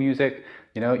Baroque music.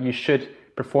 You should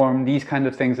perform these kind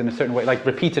of things in a certain way, like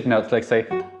repeated notes, like say,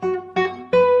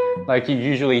 like you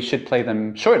usually should play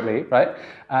them shortly, right?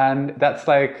 And that's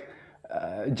like,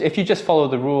 if you just follow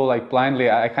the rule like blindly,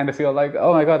 I kind of feel like,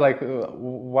 oh my God, like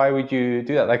why would you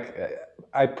do that? Like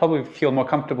I probably feel more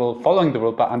comfortable following the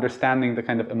rule, but understanding the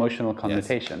kind of emotional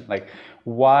connotation. Yes. Like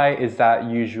why is that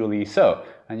usually so?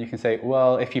 And you can say,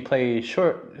 well, if you play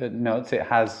short notes, it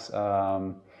has,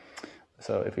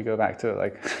 so if we go back to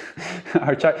like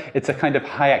our chart, it's a kind of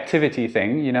high activity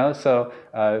thing, So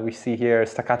we see here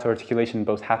staccato articulation,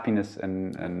 both happiness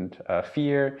and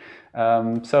fear.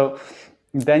 So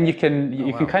then you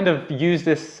can kind of use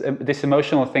this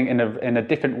emotional thing in a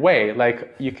different way.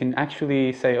 Like you can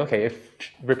actually say, okay, if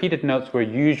repeated notes were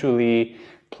usually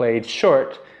played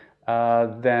short,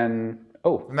 then.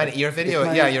 Oh, your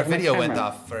video, your video went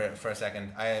off for a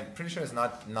second. I'm pretty sure it's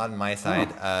not on my side.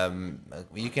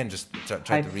 You can just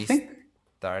try to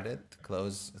restart it,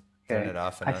 turn it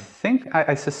off. I think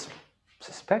I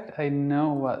suspect I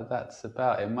know what that's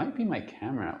about. It might be my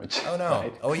camera, which. Oh no!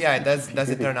 Died. Oh yeah, does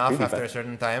it turn off after a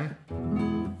certain time?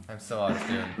 I'm so out of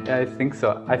tune. Yeah, I think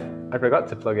so. I forgot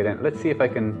to plug it in. Let's see if I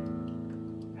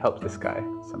can help this guy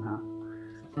somehow.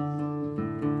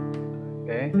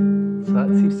 Okay. So that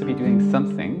seems to be doing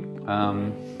something.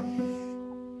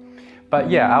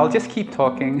 But yeah, I'll just keep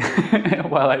talking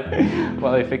while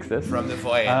I fix this. From the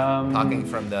void, talking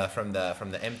from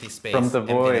the empty space. From the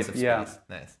void, yeah.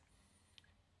 Nice.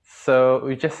 So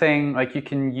we're just saying, like, you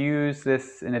can use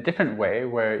this in a different way,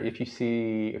 where if you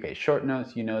see, okay, short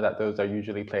notes, you know that those are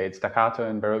usually played staccato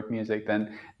in Baroque music,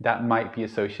 then that might be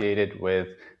associated with,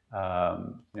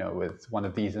 with one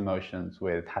of these emotions,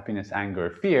 with happiness, anger,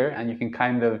 fear, and you can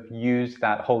kind of use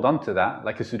that, hold on to that,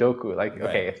 like a Sudoku, like, Right.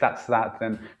 okay, if that's that,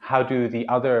 then how do the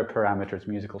other parameters,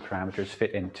 musical parameters,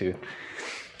 fit into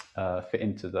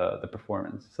the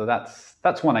performance? So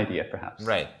that's one idea, perhaps.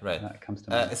 Right. That comes to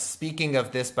mind. Speaking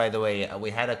of this, by the way, we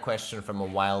had a question from a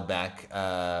while back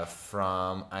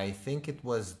from, I think it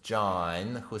was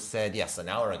John, who said, yes, an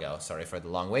hour ago, sorry for the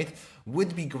long wait,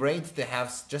 would be great to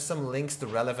have just some links to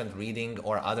relevant reading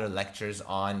or other lectures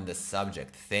on the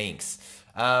subject. Thanks.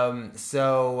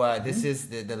 This is,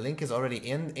 the link is already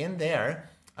in there.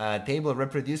 Table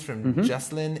reproduced from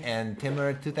Jocelyn and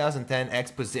Timur 2010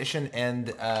 Exposition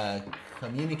and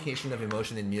Communication of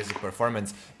Emotion in Music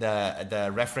Performance.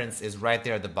 The reference is right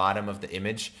there at the bottom of the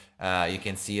image. You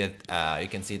can see it. You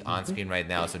can see it on screen right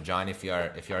now. So John, if you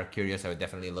are curious, I would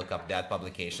definitely look up that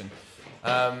publication.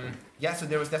 So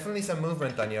there was definitely some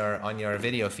movement on your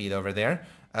video feed over there.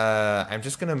 I'm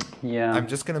just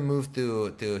gonna move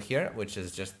to here, which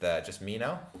is just me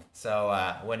now. So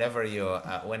whenever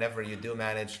you do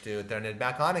manage to turn it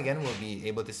back on again, we'll be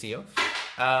able to see you.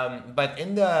 But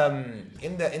in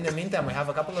the meantime, we have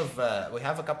a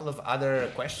couple of other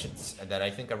questions that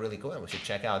I think are really cool and we should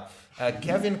check out.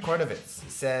 Kevin Kordovitz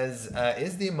says,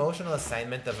 is the emotional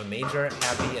assignment of a major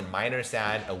happy and minor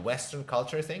sad a Western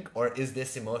culture thing, or is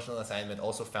this emotional assignment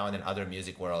also found in other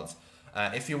music worlds?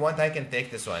 If you want, I can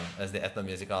take this one as the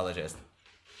ethnomusicologist.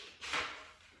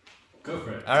 Go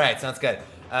for it. All right, sounds good.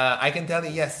 I can tell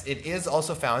you, yes, it is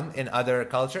also found in other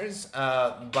cultures,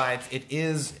 but it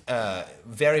is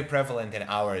very prevalent in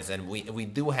ours, and we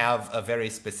do have a very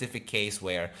specific case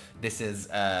where this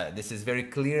is very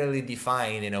clearly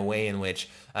defined in a way in which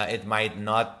it might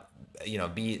not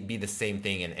be the same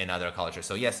thing in other cultures.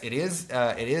 So yes, it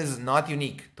is not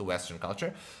unique to Western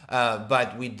culture,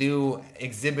 but we do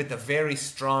exhibit a very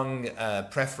strong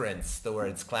preference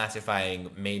towards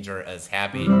classifying major as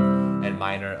happy and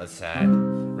minor as sad,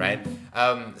 right?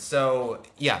 So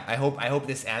yeah, I hope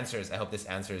this answers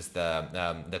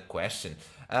the question.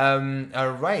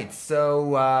 All right,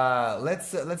 so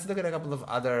let's look at a couple of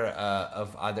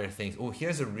other things. Oh,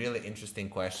 here's a really interesting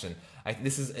question.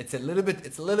 It's a little bit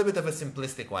of a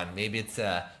simplistic one. Maybe it's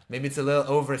a little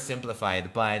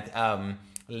oversimplified, but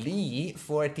Lee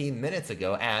 14 minutes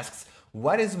ago asks,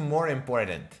 what is more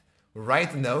important,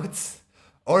 right notes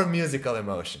or musical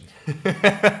emotion?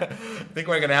 I think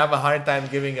we're gonna have a hard time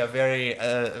giving a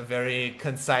very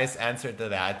concise answer to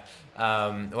that.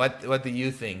 What do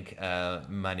you think,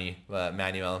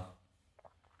 Manuel?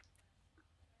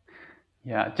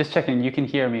 Yeah, just checking. You can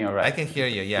hear me, all right? I can hear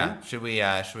you. Yeah. Should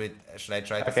I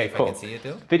try to see if cool. I can see you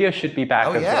too? Video should be back.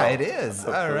 Oh as yeah, well, it is.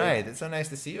 hopefully. All right. It's so nice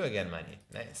to see you again, Manny.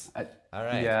 Nice. All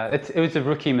right. Yeah, it was a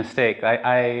rookie mistake.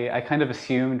 I kind of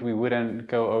assumed we wouldn't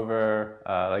go over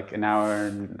like an hour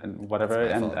and whatever,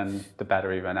 and the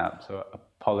battery ran out. So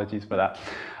apologies for that.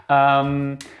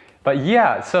 But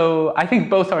yeah, so I think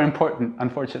both are important,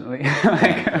 unfortunately.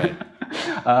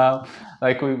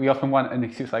 Like we often want an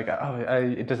excuse like,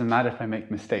 it doesn't matter if I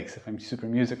make mistakes, if I'm super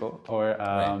musical,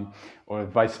 or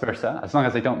vice versa. As long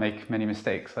as I don't make many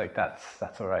mistakes, like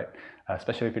that's all right,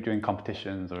 especially if you're doing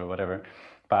competitions or whatever.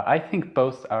 But I think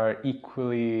both are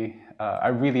equally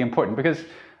are really important, because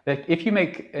like if you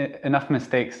make enough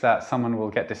mistakes that someone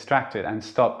will get distracted and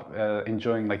stop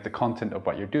enjoying like the content of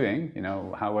what you're doing,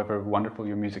 however wonderful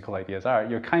your musical ideas are,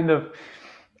 you're kind of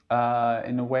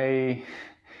in a way,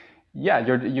 yeah,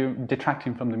 you're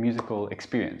detracting from the musical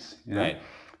experience. Right.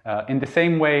 In the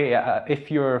same way, if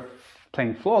you're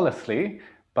playing flawlessly,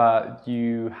 but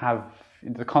you have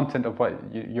the content of what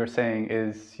you're saying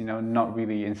is not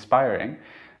really inspiring,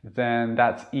 then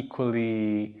that's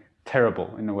equally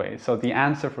terrible in a way. So the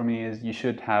answer for me is you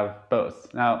should have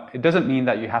both. Now, it doesn't mean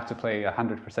that you have to play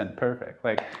 100% perfect.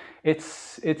 Like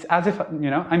it's as if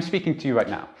I'm speaking to you right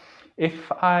now.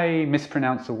 If I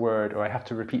mispronounce a word or I have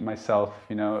to repeat myself,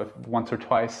 once or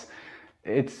twice,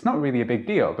 it's not really a big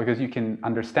deal because you can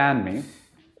understand me.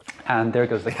 And there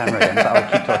goes the camera again, so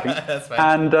I'll keep talking. That's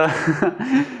fine.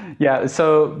 And yeah,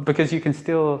 so because you can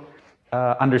still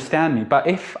understand me. But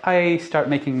if I start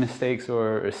making mistakes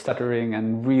or stuttering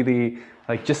and really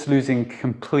like just losing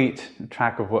complete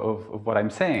track of what I'm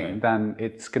saying, right, then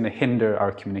it's going to hinder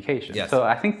our communication. Yes. So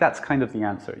I think that's kind of the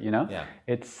answer, Yeah.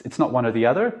 It's not one or the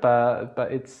other,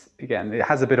 but it's, again, it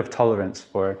has a bit of tolerance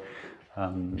for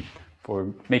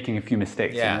for making a few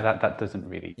mistakes. Yeah. You know, that doesn't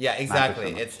really. Yeah, matter exactly.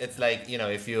 so much. It's like, you know,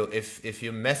 if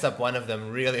you mess up one of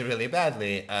them really really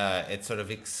badly, it sort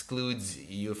of excludes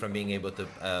you from being able to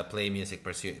play music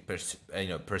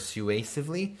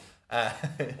persuasively.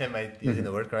 Am I using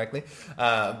the word correctly?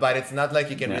 But it's not like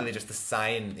you can really just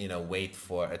assign, you know, weight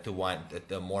to one,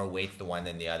 the more weight to one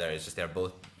than the other. It's just they're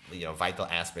both, you know, vital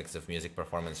aspects of music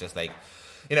performance. Just like,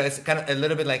 you know, it's kind of a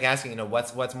little bit like asking, you know,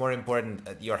 what's more important,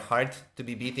 your heart to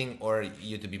be beating or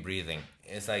you to be breathing?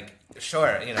 It's like,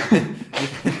 sure, you know,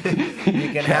 you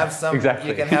can have some,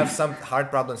 you can have some heart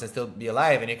problems and still be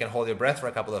alive, and you can hold your breath for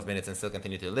a couple of minutes and still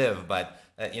continue to live. But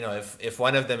you know, if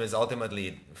one of them is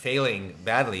ultimately failing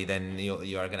badly, then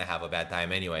you are gonna have a bad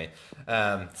time anyway.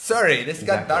 Sorry, this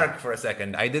got dark for a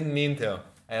second. I didn't mean to.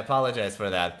 I apologize for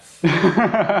that.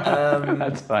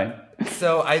 That's fine.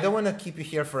 So I don't want to keep you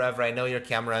here forever. I know your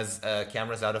camera's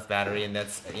out of battery, and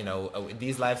that's, you know,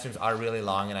 these live streams are really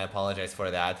long, and I apologize for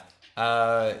that.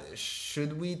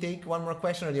 Should we take one more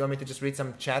question, or do you want me to just read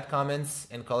some chat comments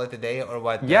and call it a day, or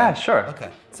what? Yeah, sure.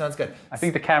 Okay, sounds good. I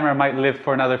think the camera might live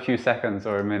for another few seconds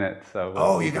or a minute. So.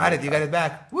 Oh, you got it. You got it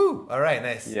back. Woo! All right,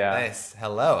 nice. Yeah. Nice.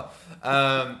 Hello.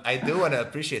 I do want to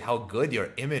appreciate how good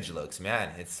your image looks, man.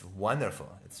 It's wonderful.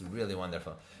 It's really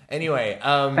wonderful. Anyway,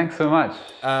 thanks so much.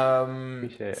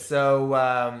 Appreciate it.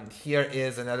 So here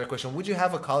is another question. Would you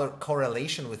have a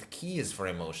correlation with keys for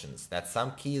emotions? That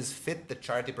some keys fit the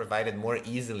chart you provided more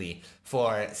easily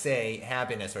for, say,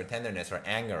 happiness or tenderness or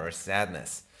anger or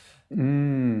sadness?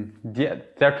 Yeah,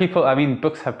 there are people, I mean,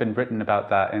 books have been written about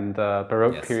that in the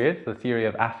Baroque period, the theory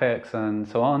of affects and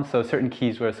so on. So certain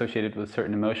keys were associated with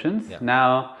certain emotions. Yeah.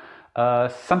 Now,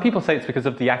 some people say it's because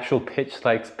of the actual pitch,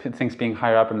 like things being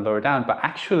higher up and lower down, but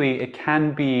actually it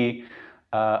can be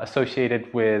associated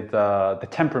with the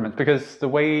temperament, because the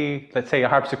way, let's say, a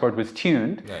harpsichord was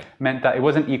tuned meant that it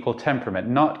wasn't equal temperament.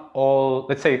 Not all,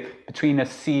 let's say, between a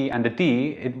C and a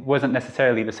D, it wasn't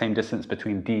necessarily the same distance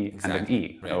between D and an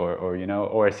E, or you know,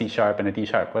 or a C sharp and a D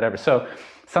sharp, whatever. So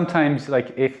sometimes,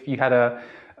 like, if you had a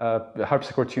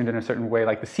harpsichord tuned in a certain way,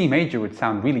 like the C major would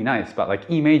sound really nice, but like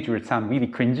E major would sound really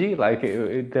cringy. Like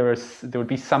there would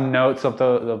be some notes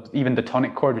of even the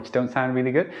tonic chord which don't sound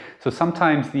really good. So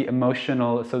sometimes the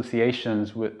emotional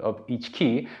associations of each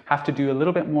key have to do a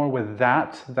little bit more with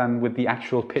that than with the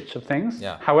actual pitch of things.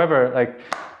 Yeah. However, like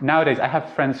nowadays I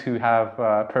have friends who have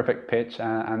perfect pitch,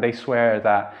 and they swear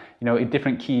that, you know,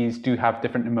 different keys do have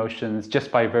different emotions just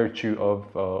by virtue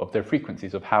of their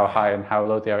frequencies, of how high and how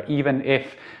low they are. Even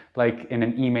if, like in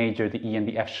an E major, the E and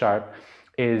the F sharp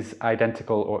is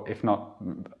identical, or if not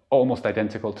almost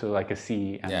identical to like a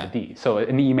C and a D. So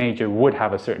an E major would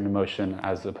have a certain emotion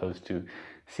as opposed to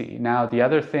C. Now, the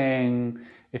other thing,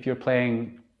 if you're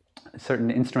playing certain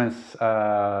instruments,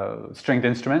 stringed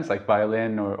instruments like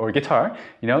violin or guitar,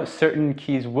 you know, certain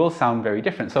keys will sound very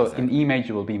different. So an E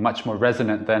major will be much more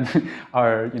resonant than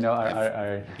our, you know,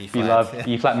 our beloved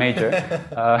B flat major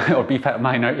or B flat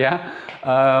minor.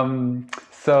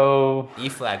 So E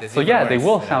flat is so even worse, they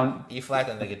will you sound know? E flat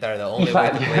on the guitar. The only way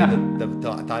to play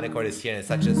the tonic chord is here, and it's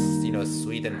such a, you know,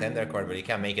 sweet and tender chord, but you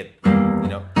can't make it, you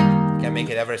know, can't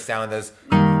make it ever sound as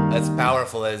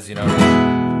powerful as, you know,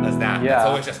 as that. It's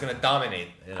always just gonna dominate,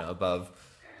 you know, above.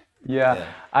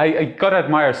 I gotta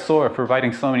admire Soar for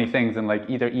writing so many things in like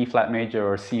either E flat major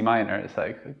or C minor. It's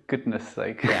like, goodness,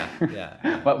 like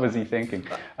what was he thinking?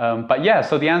 But yeah,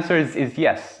 so the answer is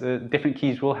yes. Different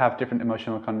keys will have different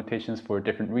emotional connotations for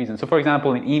different reasons. So for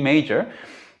example, in E major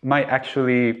might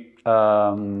actually,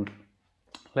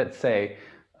 let's say,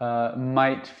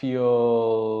 might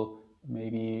feel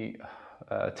maybe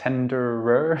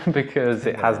tenderer because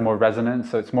it has more resonance,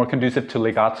 so it's more conducive to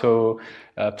legato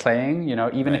playing. You know,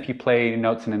 even if you play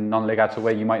notes in a non-legato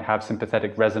way, you might have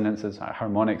sympathetic resonances,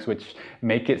 harmonics, which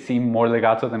make it seem more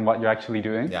legato than what you're actually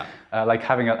doing. Like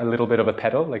having a little bit of a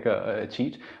pedal, like a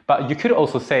cheat. But you could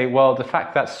also say, well, the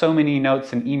fact that so many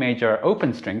notes in E major are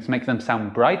open strings makes them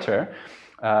sound brighter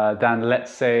than,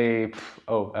 let's say,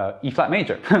 E flat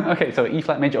major. Okay, so E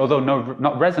flat major, although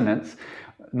not resonant,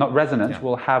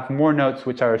 will have more notes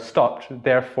which are stopped,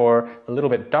 therefore a little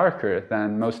bit darker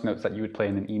than most notes that you would play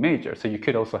in an E major. So you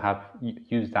could also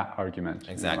use that argument.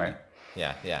 Exactly. In a way.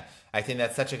 Yeah. I think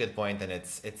that's such a good point, and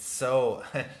it's so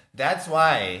that's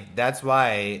why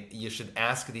you should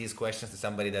ask these questions to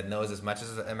somebody that knows as much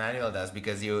as Emmanuel does,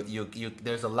 because you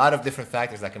there's a lot of different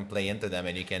factors that can play into them,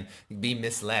 and you can be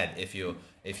misled if you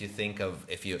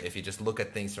just look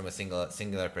at things from a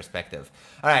singular perspective.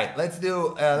 All right, let's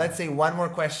do let's say one more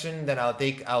question, then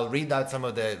I'll read out some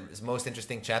of the most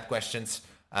interesting chat questions,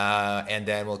 and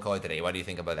then we'll call it a day. What do you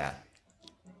think about that?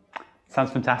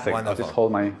 Sounds fantastic. Wonderful. I'll just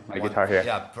hold my guitar here.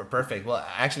 Yeah, perfect. Well,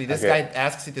 actually, this guy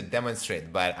asks you to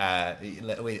demonstrate, but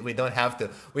we don't have to.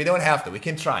 We don't have to. We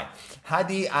can try.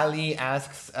 Hadi Ali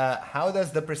asks, how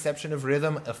does the perception of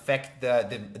rhythm affect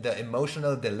the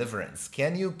emotional deliverance?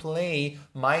 Can you play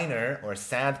minor or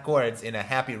sad chords in a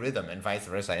happy rhythm and vice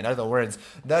versa? In other words,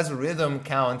 does rhythm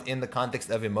count in the context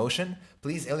of emotion?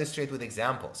 Please illustrate with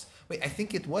examples. Wait, I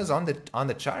think it was on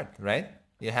the chart, right?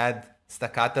 You had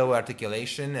staccato,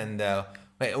 articulation, and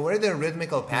wait, were there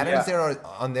rhythmical patterns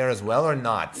on there as well or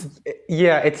not?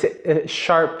 Yeah, it's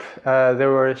sharp. There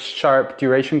were sharp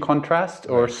duration contrast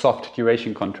or soft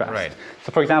duration contrast. Right.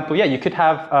 So, for example, you could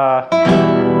have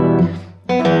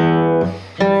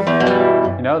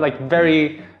like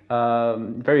very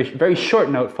short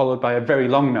note followed by a very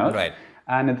long note. Right.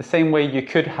 And in the same way, you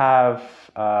could have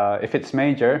if it's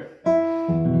major.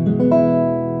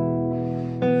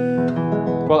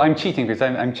 Well, I'm cheating because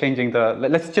I'm changing the...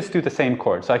 Let's just do the same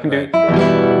chord. So I can do...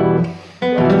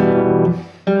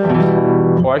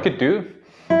 Or I could do...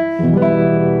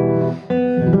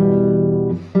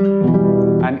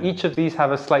 And each of these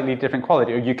have a slightly different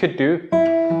quality. Or you could do...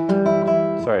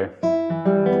 Sorry.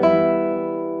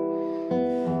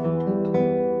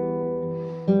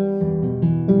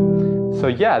 So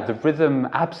yeah, the rhythm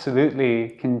absolutely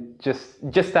can just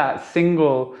that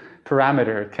single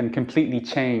parameter can completely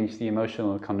change the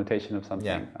emotional connotation of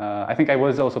something. Yeah. I think I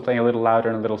was also playing a little louder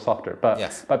and a little softer, but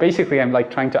yes. But basically I'm like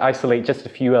trying to isolate just a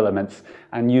few elements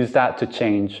and use that to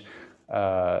change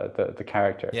the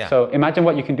character. Yeah. So imagine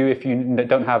what you can do if you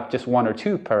don't have just one or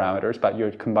two parameters, but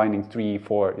you're combining 3,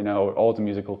 4, or all the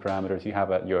musical parameters you have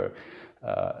at your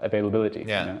availability,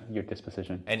 your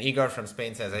disposition. And Igor from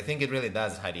Spain says, I think it really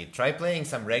does, Hadi. Try playing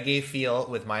some reggae feel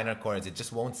with minor chords. It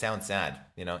just won't sound sad,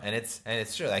 and it's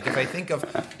true. Like if I think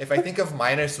of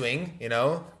minor swing,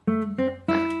 Yeah.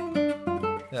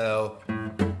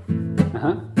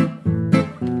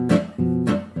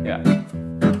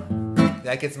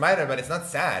 Like it's minor, but it's not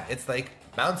sad. It's like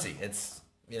bouncy. It's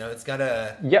it's got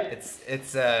a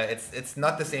It's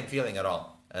not the same feeling at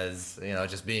all as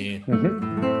just being.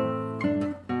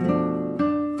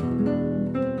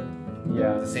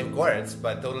 Yeah. The same chords,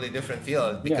 but totally different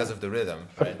feel because of the rhythm.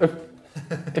 Right?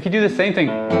 If you do the same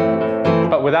thing,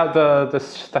 but without the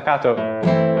staccato,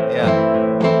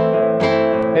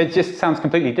 it just sounds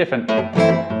completely different.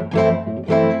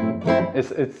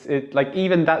 It's like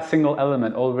even that single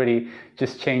element already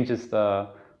just changes the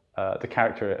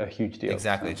character a huge deal.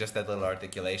 Exactly, just that little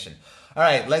articulation. All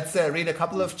right, let's read a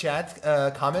couple of chat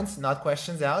comments, not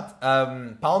questions out.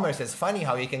 Palmer says, funny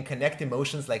how you can connect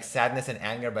emotions like sadness and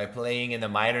anger by playing in the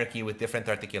minor key with different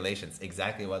articulations.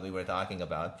 Exactly what we were talking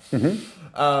about.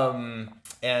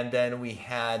 And then we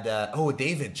had,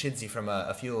 David Chidsey from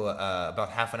about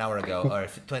half an hour ago, or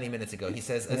 20 minutes ago. He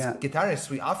says, as guitarists,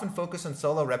 we often focus on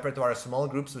solo repertoire of small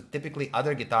groups with typically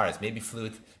other guitarists, maybe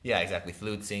flute. Yeah, exactly,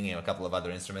 flute, singing, a couple of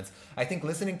other instruments. I think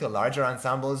listening to larger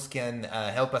ensembles can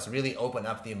help us really open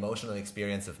up the emotional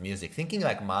experience of music. Thinking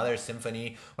like Mahler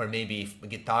Symphony, or maybe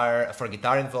guitar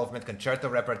involvement, concerto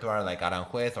repertoire like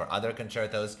Aranjuez or other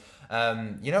concertos.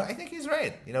 I think he's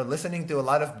right. Listening to a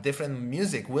lot of different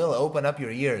music will open up your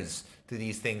ears to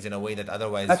these things in a way that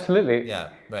otherwise... Absolutely.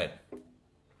 Yeah, right.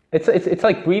 It's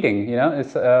like reading,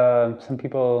 It's some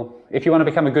people, if you want to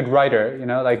become a good writer,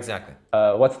 Exactly.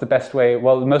 What's the best way?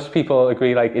 Well, most people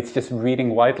agree like it's just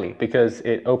reading widely because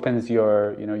it opens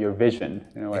your vision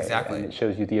in a way. Exactly. And it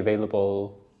shows you the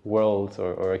available worlds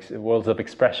or worlds of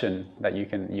expression that you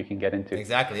can get into.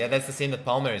 Exactly. Yeah, that's the same that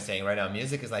Palmer is saying right now.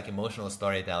 Music is like emotional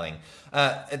storytelling.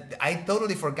 I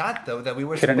totally forgot though that we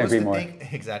were supposed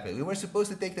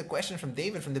to take the question from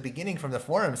David from the beginning from the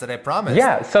forums that I promised.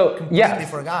 Yeah. So completely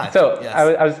forgot. So yes.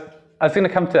 I was going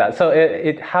to come to that. So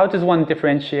how does one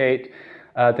differentiate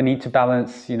the need to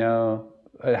balance?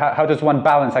 How does one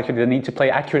balance actually the need to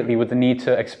play accurately with the need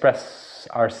to express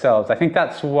ourselves? I think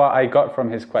that's what I got from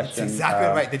his question. That's exactly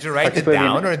right. Did you write it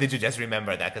down or did you just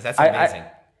remember that? Because that's amazing.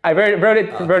 I wrote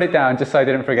it down just so I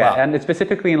didn't forget. Wow. And it's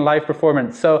specifically in live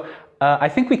performance. So I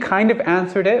think we kind of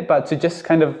answered it, but to just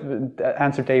kind of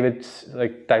answer David's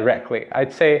directly,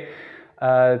 I'd say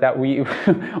that we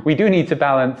we do need to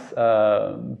balance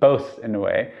both in a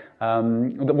way.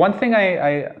 The one thing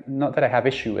I not that I have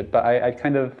issue with, but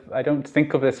I don't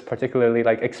think of this particularly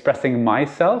like expressing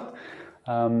myself.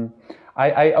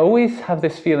 I always have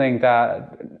this feeling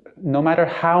that no matter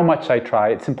how much I try,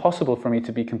 it's impossible for me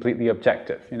to be completely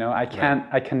objective.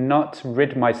 I cannot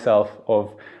rid myself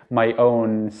of my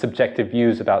own subjective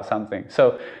views about something.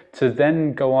 So to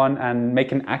then go on and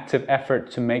make an active effort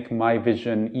to make my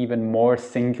vision even more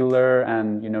singular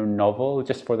and, you know, novel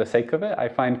just for the sake of it, I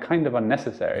find kind of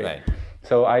unnecessary. Right.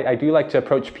 So I do like to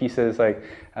approach pieces like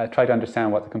try to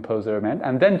understand what the composer meant,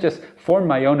 and then just form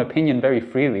my own opinion very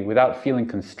freely without feeling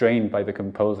constrained by the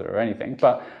composer or anything.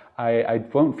 But I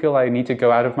won't feel I need to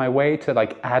go out of my way to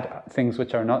like add things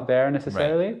which are not there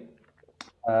necessarily.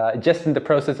 Right. Just in the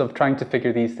process of trying to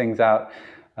figure these things out,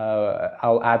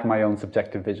 I'll add my own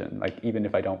subjective vision, like even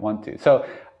if I don't want to. So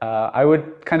I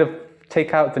would kind of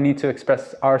take out the need to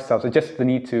express ourselves, or just the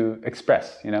need to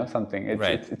express, you know, something.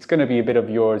 It's going to be a bit of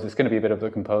yours. It's going to be a bit of the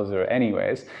composer,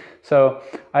 anyways. So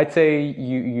I'd say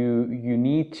you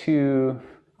need to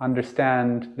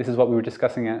understand. This is what we were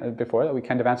discussing before, that we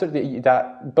kind of answered,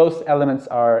 that both elements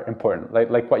are important.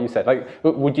 Like what you said. Like,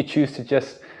 would you choose to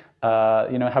just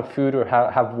you know, have food or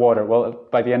have water? Well,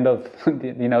 by the end of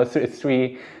you know, it's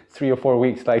three or 4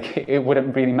 weeks, like it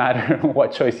wouldn't really matter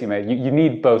what choice you made. You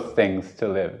need both things to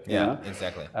live. You know?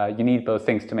 Exactly. You need both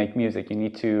things to make music. You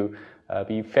need to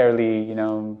be fairly, you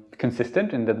know,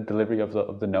 consistent in the delivery of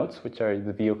the notes, which are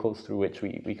the vehicles through which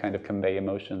we kind of convey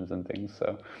emotions and things.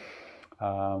 So.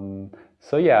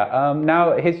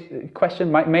 Now his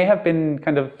question may have been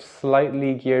kind of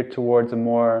slightly geared towards a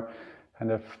more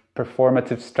kind of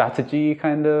performative strategy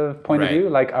kind of point of view,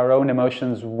 like our own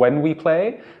emotions when we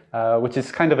play, which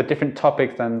is kind of a different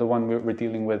topic than the one we're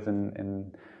dealing with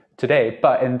in today.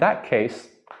 But in that case,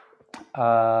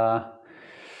 I'd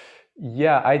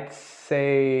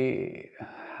say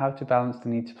how to balance the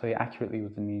need to play accurately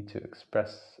with the need to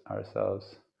express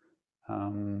ourselves.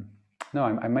 No,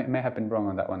 I may have been wrong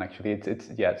on that one. Actually,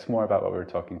 it's more about what we were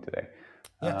talking today.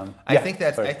 I think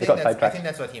that's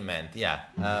what he meant. Yeah.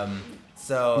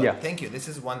 Thank you. This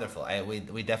is wonderful.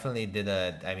 We definitely did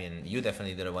you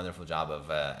definitely did a wonderful job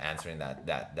of answering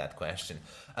that question.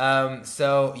 All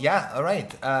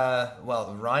right.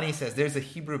 Well, Ronnie says there's a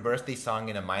Hebrew birthday song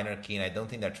in a minor key, and I don't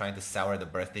think they're trying to sour the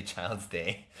birthday child's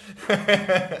day.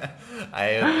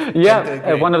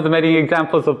 One of the many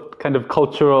examples of kind of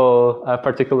cultural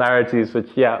particularities,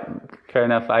 which fair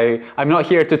enough. I'm not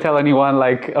here to tell anyone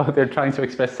like, oh, they're trying to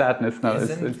express sadness. No,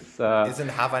 isn't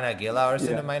Havana Gila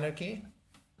also in a minor key?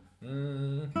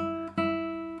 No.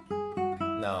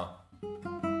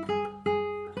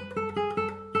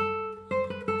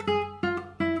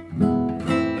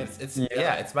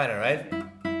 It's minor, right?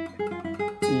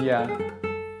 Yeah.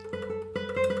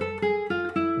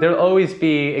 There'll always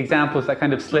be examples that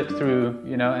kind of slip through,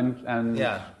 you know, and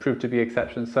prove to be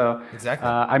exceptions. So exactly.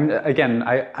 I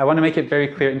want to make it very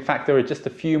clear. In fact, there were just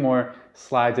a few more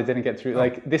slides I didn't get through.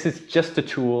 Like, this is just a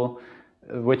tool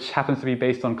which happens to be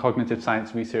based on cognitive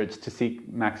science research to seek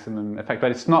maximum effect,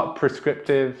 but it's not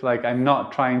prescriptive. Like, I'm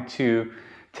not trying to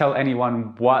tell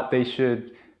anyone what they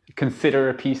should consider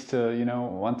a piece to, you know,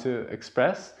 want to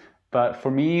express. But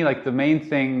for me, like, the main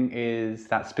thing is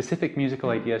that specific musical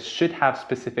ideas should have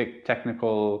specific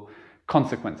technical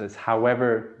consequences,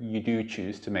 however you do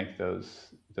choose to make those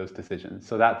decisions.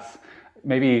 So that's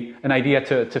maybe an idea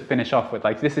to finish off with.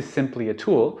 Like, this is simply a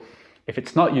tool. If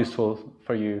it's not useful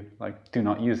for you, like, do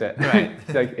not use it. Right.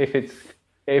 Like, if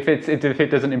it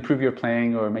doesn't improve your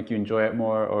playing or make you enjoy it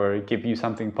more or give you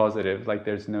something positive, like,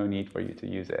 there's no need for you to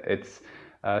use it. It's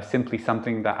simply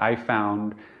something that I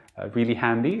found really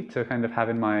handy to kind of have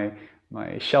in my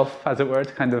shelf, as it were,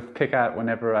 to kind of pick at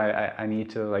whenever I need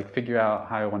to, like, figure out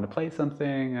how I want to play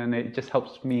something, and it just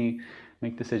helps me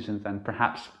make decisions, and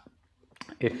perhaps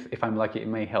if I'm lucky, it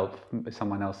may help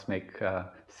someone else make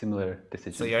similar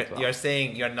decisions. So you're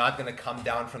saying you're not going to come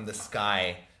down from the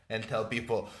sky and tell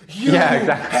people, you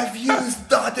have used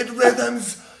dotted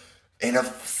rhythms in a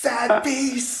sad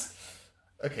piece.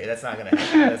 Okay, that's not going to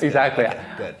happen. That's exactly.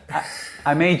 Good.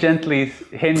 I may gently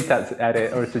hint at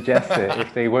it or suggest it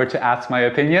if they were to ask my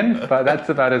opinion, but that's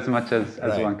about as much as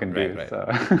one can do. Right. So.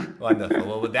 Wonderful.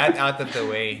 Well, with that out of the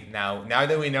way, now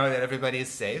that we know that everybody is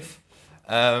safe,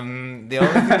 the only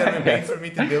thing that remains for me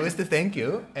to do is to thank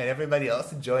you and everybody else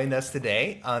who joined us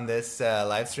today on this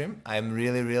live stream. I'm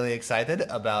really, really excited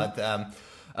about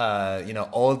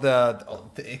all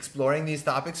the exploring these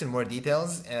topics in more detail,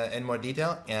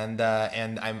 and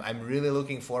I'm really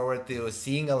looking forward to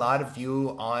seeing a lot of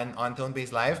you on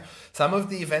Tonebase Live. Some of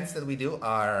the events that we do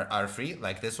are free,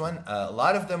 like this one. A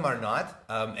lot of them are not,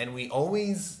 and we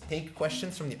always take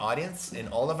questions from the audience in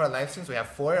all of our live streams. We have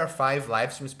 4 or 5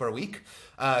 live streams per week.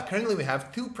 Currently, we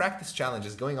have 2 practice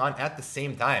challenges going on at the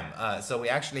same time. So we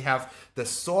actually have the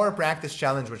SOAR practice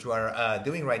challenge, which we're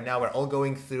doing right now. We're all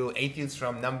going through etudes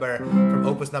from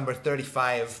opus number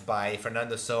 35 by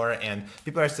Fernando Soar, and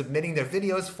people are submitting their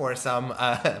videos for some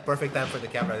perfect time for the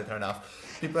camera to turn off.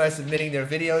 People are submitting their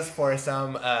videos for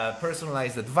some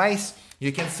personalized advice.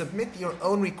 You can submit your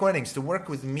own recordings to work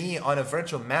with me on a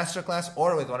virtual masterclass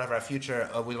or with one of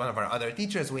our other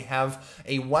teachers. We have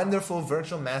a wonderful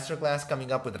virtual masterclass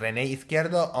coming up with Rene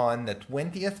Izquierdo on the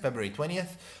 20th, February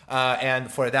 20th.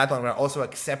 And for that one, we're also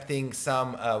accepting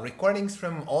some recordings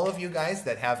from all of you guys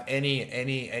that have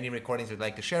any recordings you'd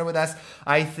like to share with us.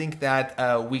 I think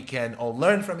that we can all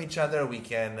learn from each other. We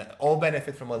can all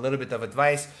benefit from a little bit of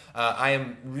advice. I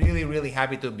am really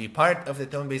happy to be part of the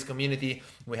Tonebase community.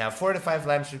 We have 4 to 5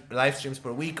 live streams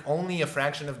per week. Only a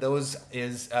fraction of those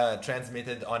is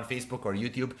transmitted on Facebook or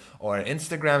YouTube or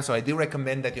Instagram. So I do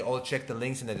recommend that you all check the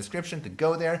links in the description to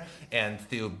go there and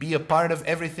to be a part of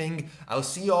everything. I'll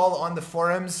see you all on the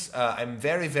forums. I'm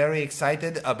very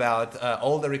excited about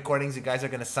all the recordings you guys are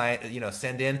going to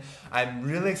send in. I'm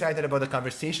really excited about the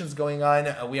conversations going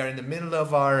on. We are in the middle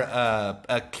of our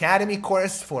academy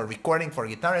course for recording for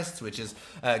guitarists, which is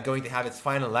going to have its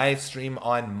final live stream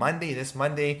on this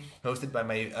Monday, hosted by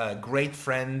my great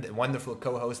friend, wonderful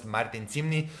co-host Martin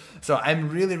Zimny. So I'm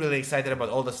really excited about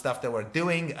all the stuff that we're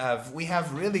doing. We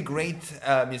have really great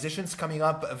musicians coming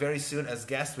up very soon as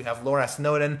guests. We have Laura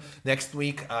Snowden next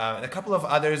week, and a couple of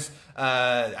others.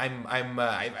 I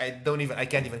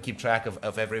can't even keep track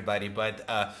of everybody, but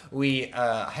we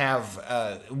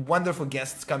have wonderful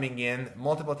guests coming in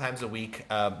multiple times a week.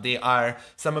 They are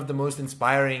some of the most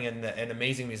inspiring and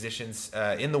amazing musicians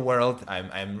in the world.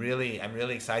 I'm really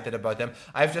excited about them.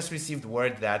 I've just received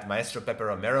word that Maestro Pepe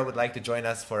Romero would like to join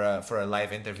us for a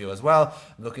live interview as well.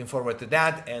 I'm looking forward to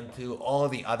that and to all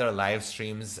the other live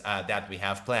streams that we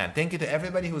have planned. Thank you to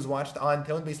everybody who's watched on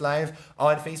Tonebase Live,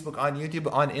 on Facebook, on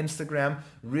YouTube, on Instagram.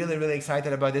 Really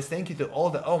excited about this. Thank you to all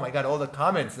the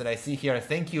comments that I see here.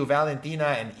 Thank you, Valentina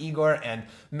and Igor and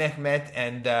Mehmet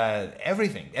and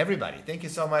everybody. Thank you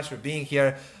so much for being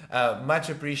here. Much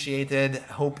appreciated.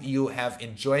 Hope you have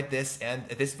enjoyed this, and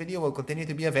this video will continue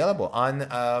to be available on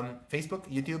Facebook,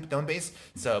 YouTube, Tonebase.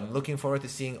 So I'm looking forward to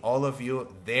seeing all of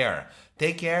you there.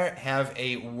 Take care. Have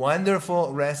a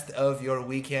wonderful rest of your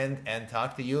weekend, and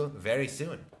talk to you very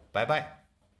soon. Bye-bye.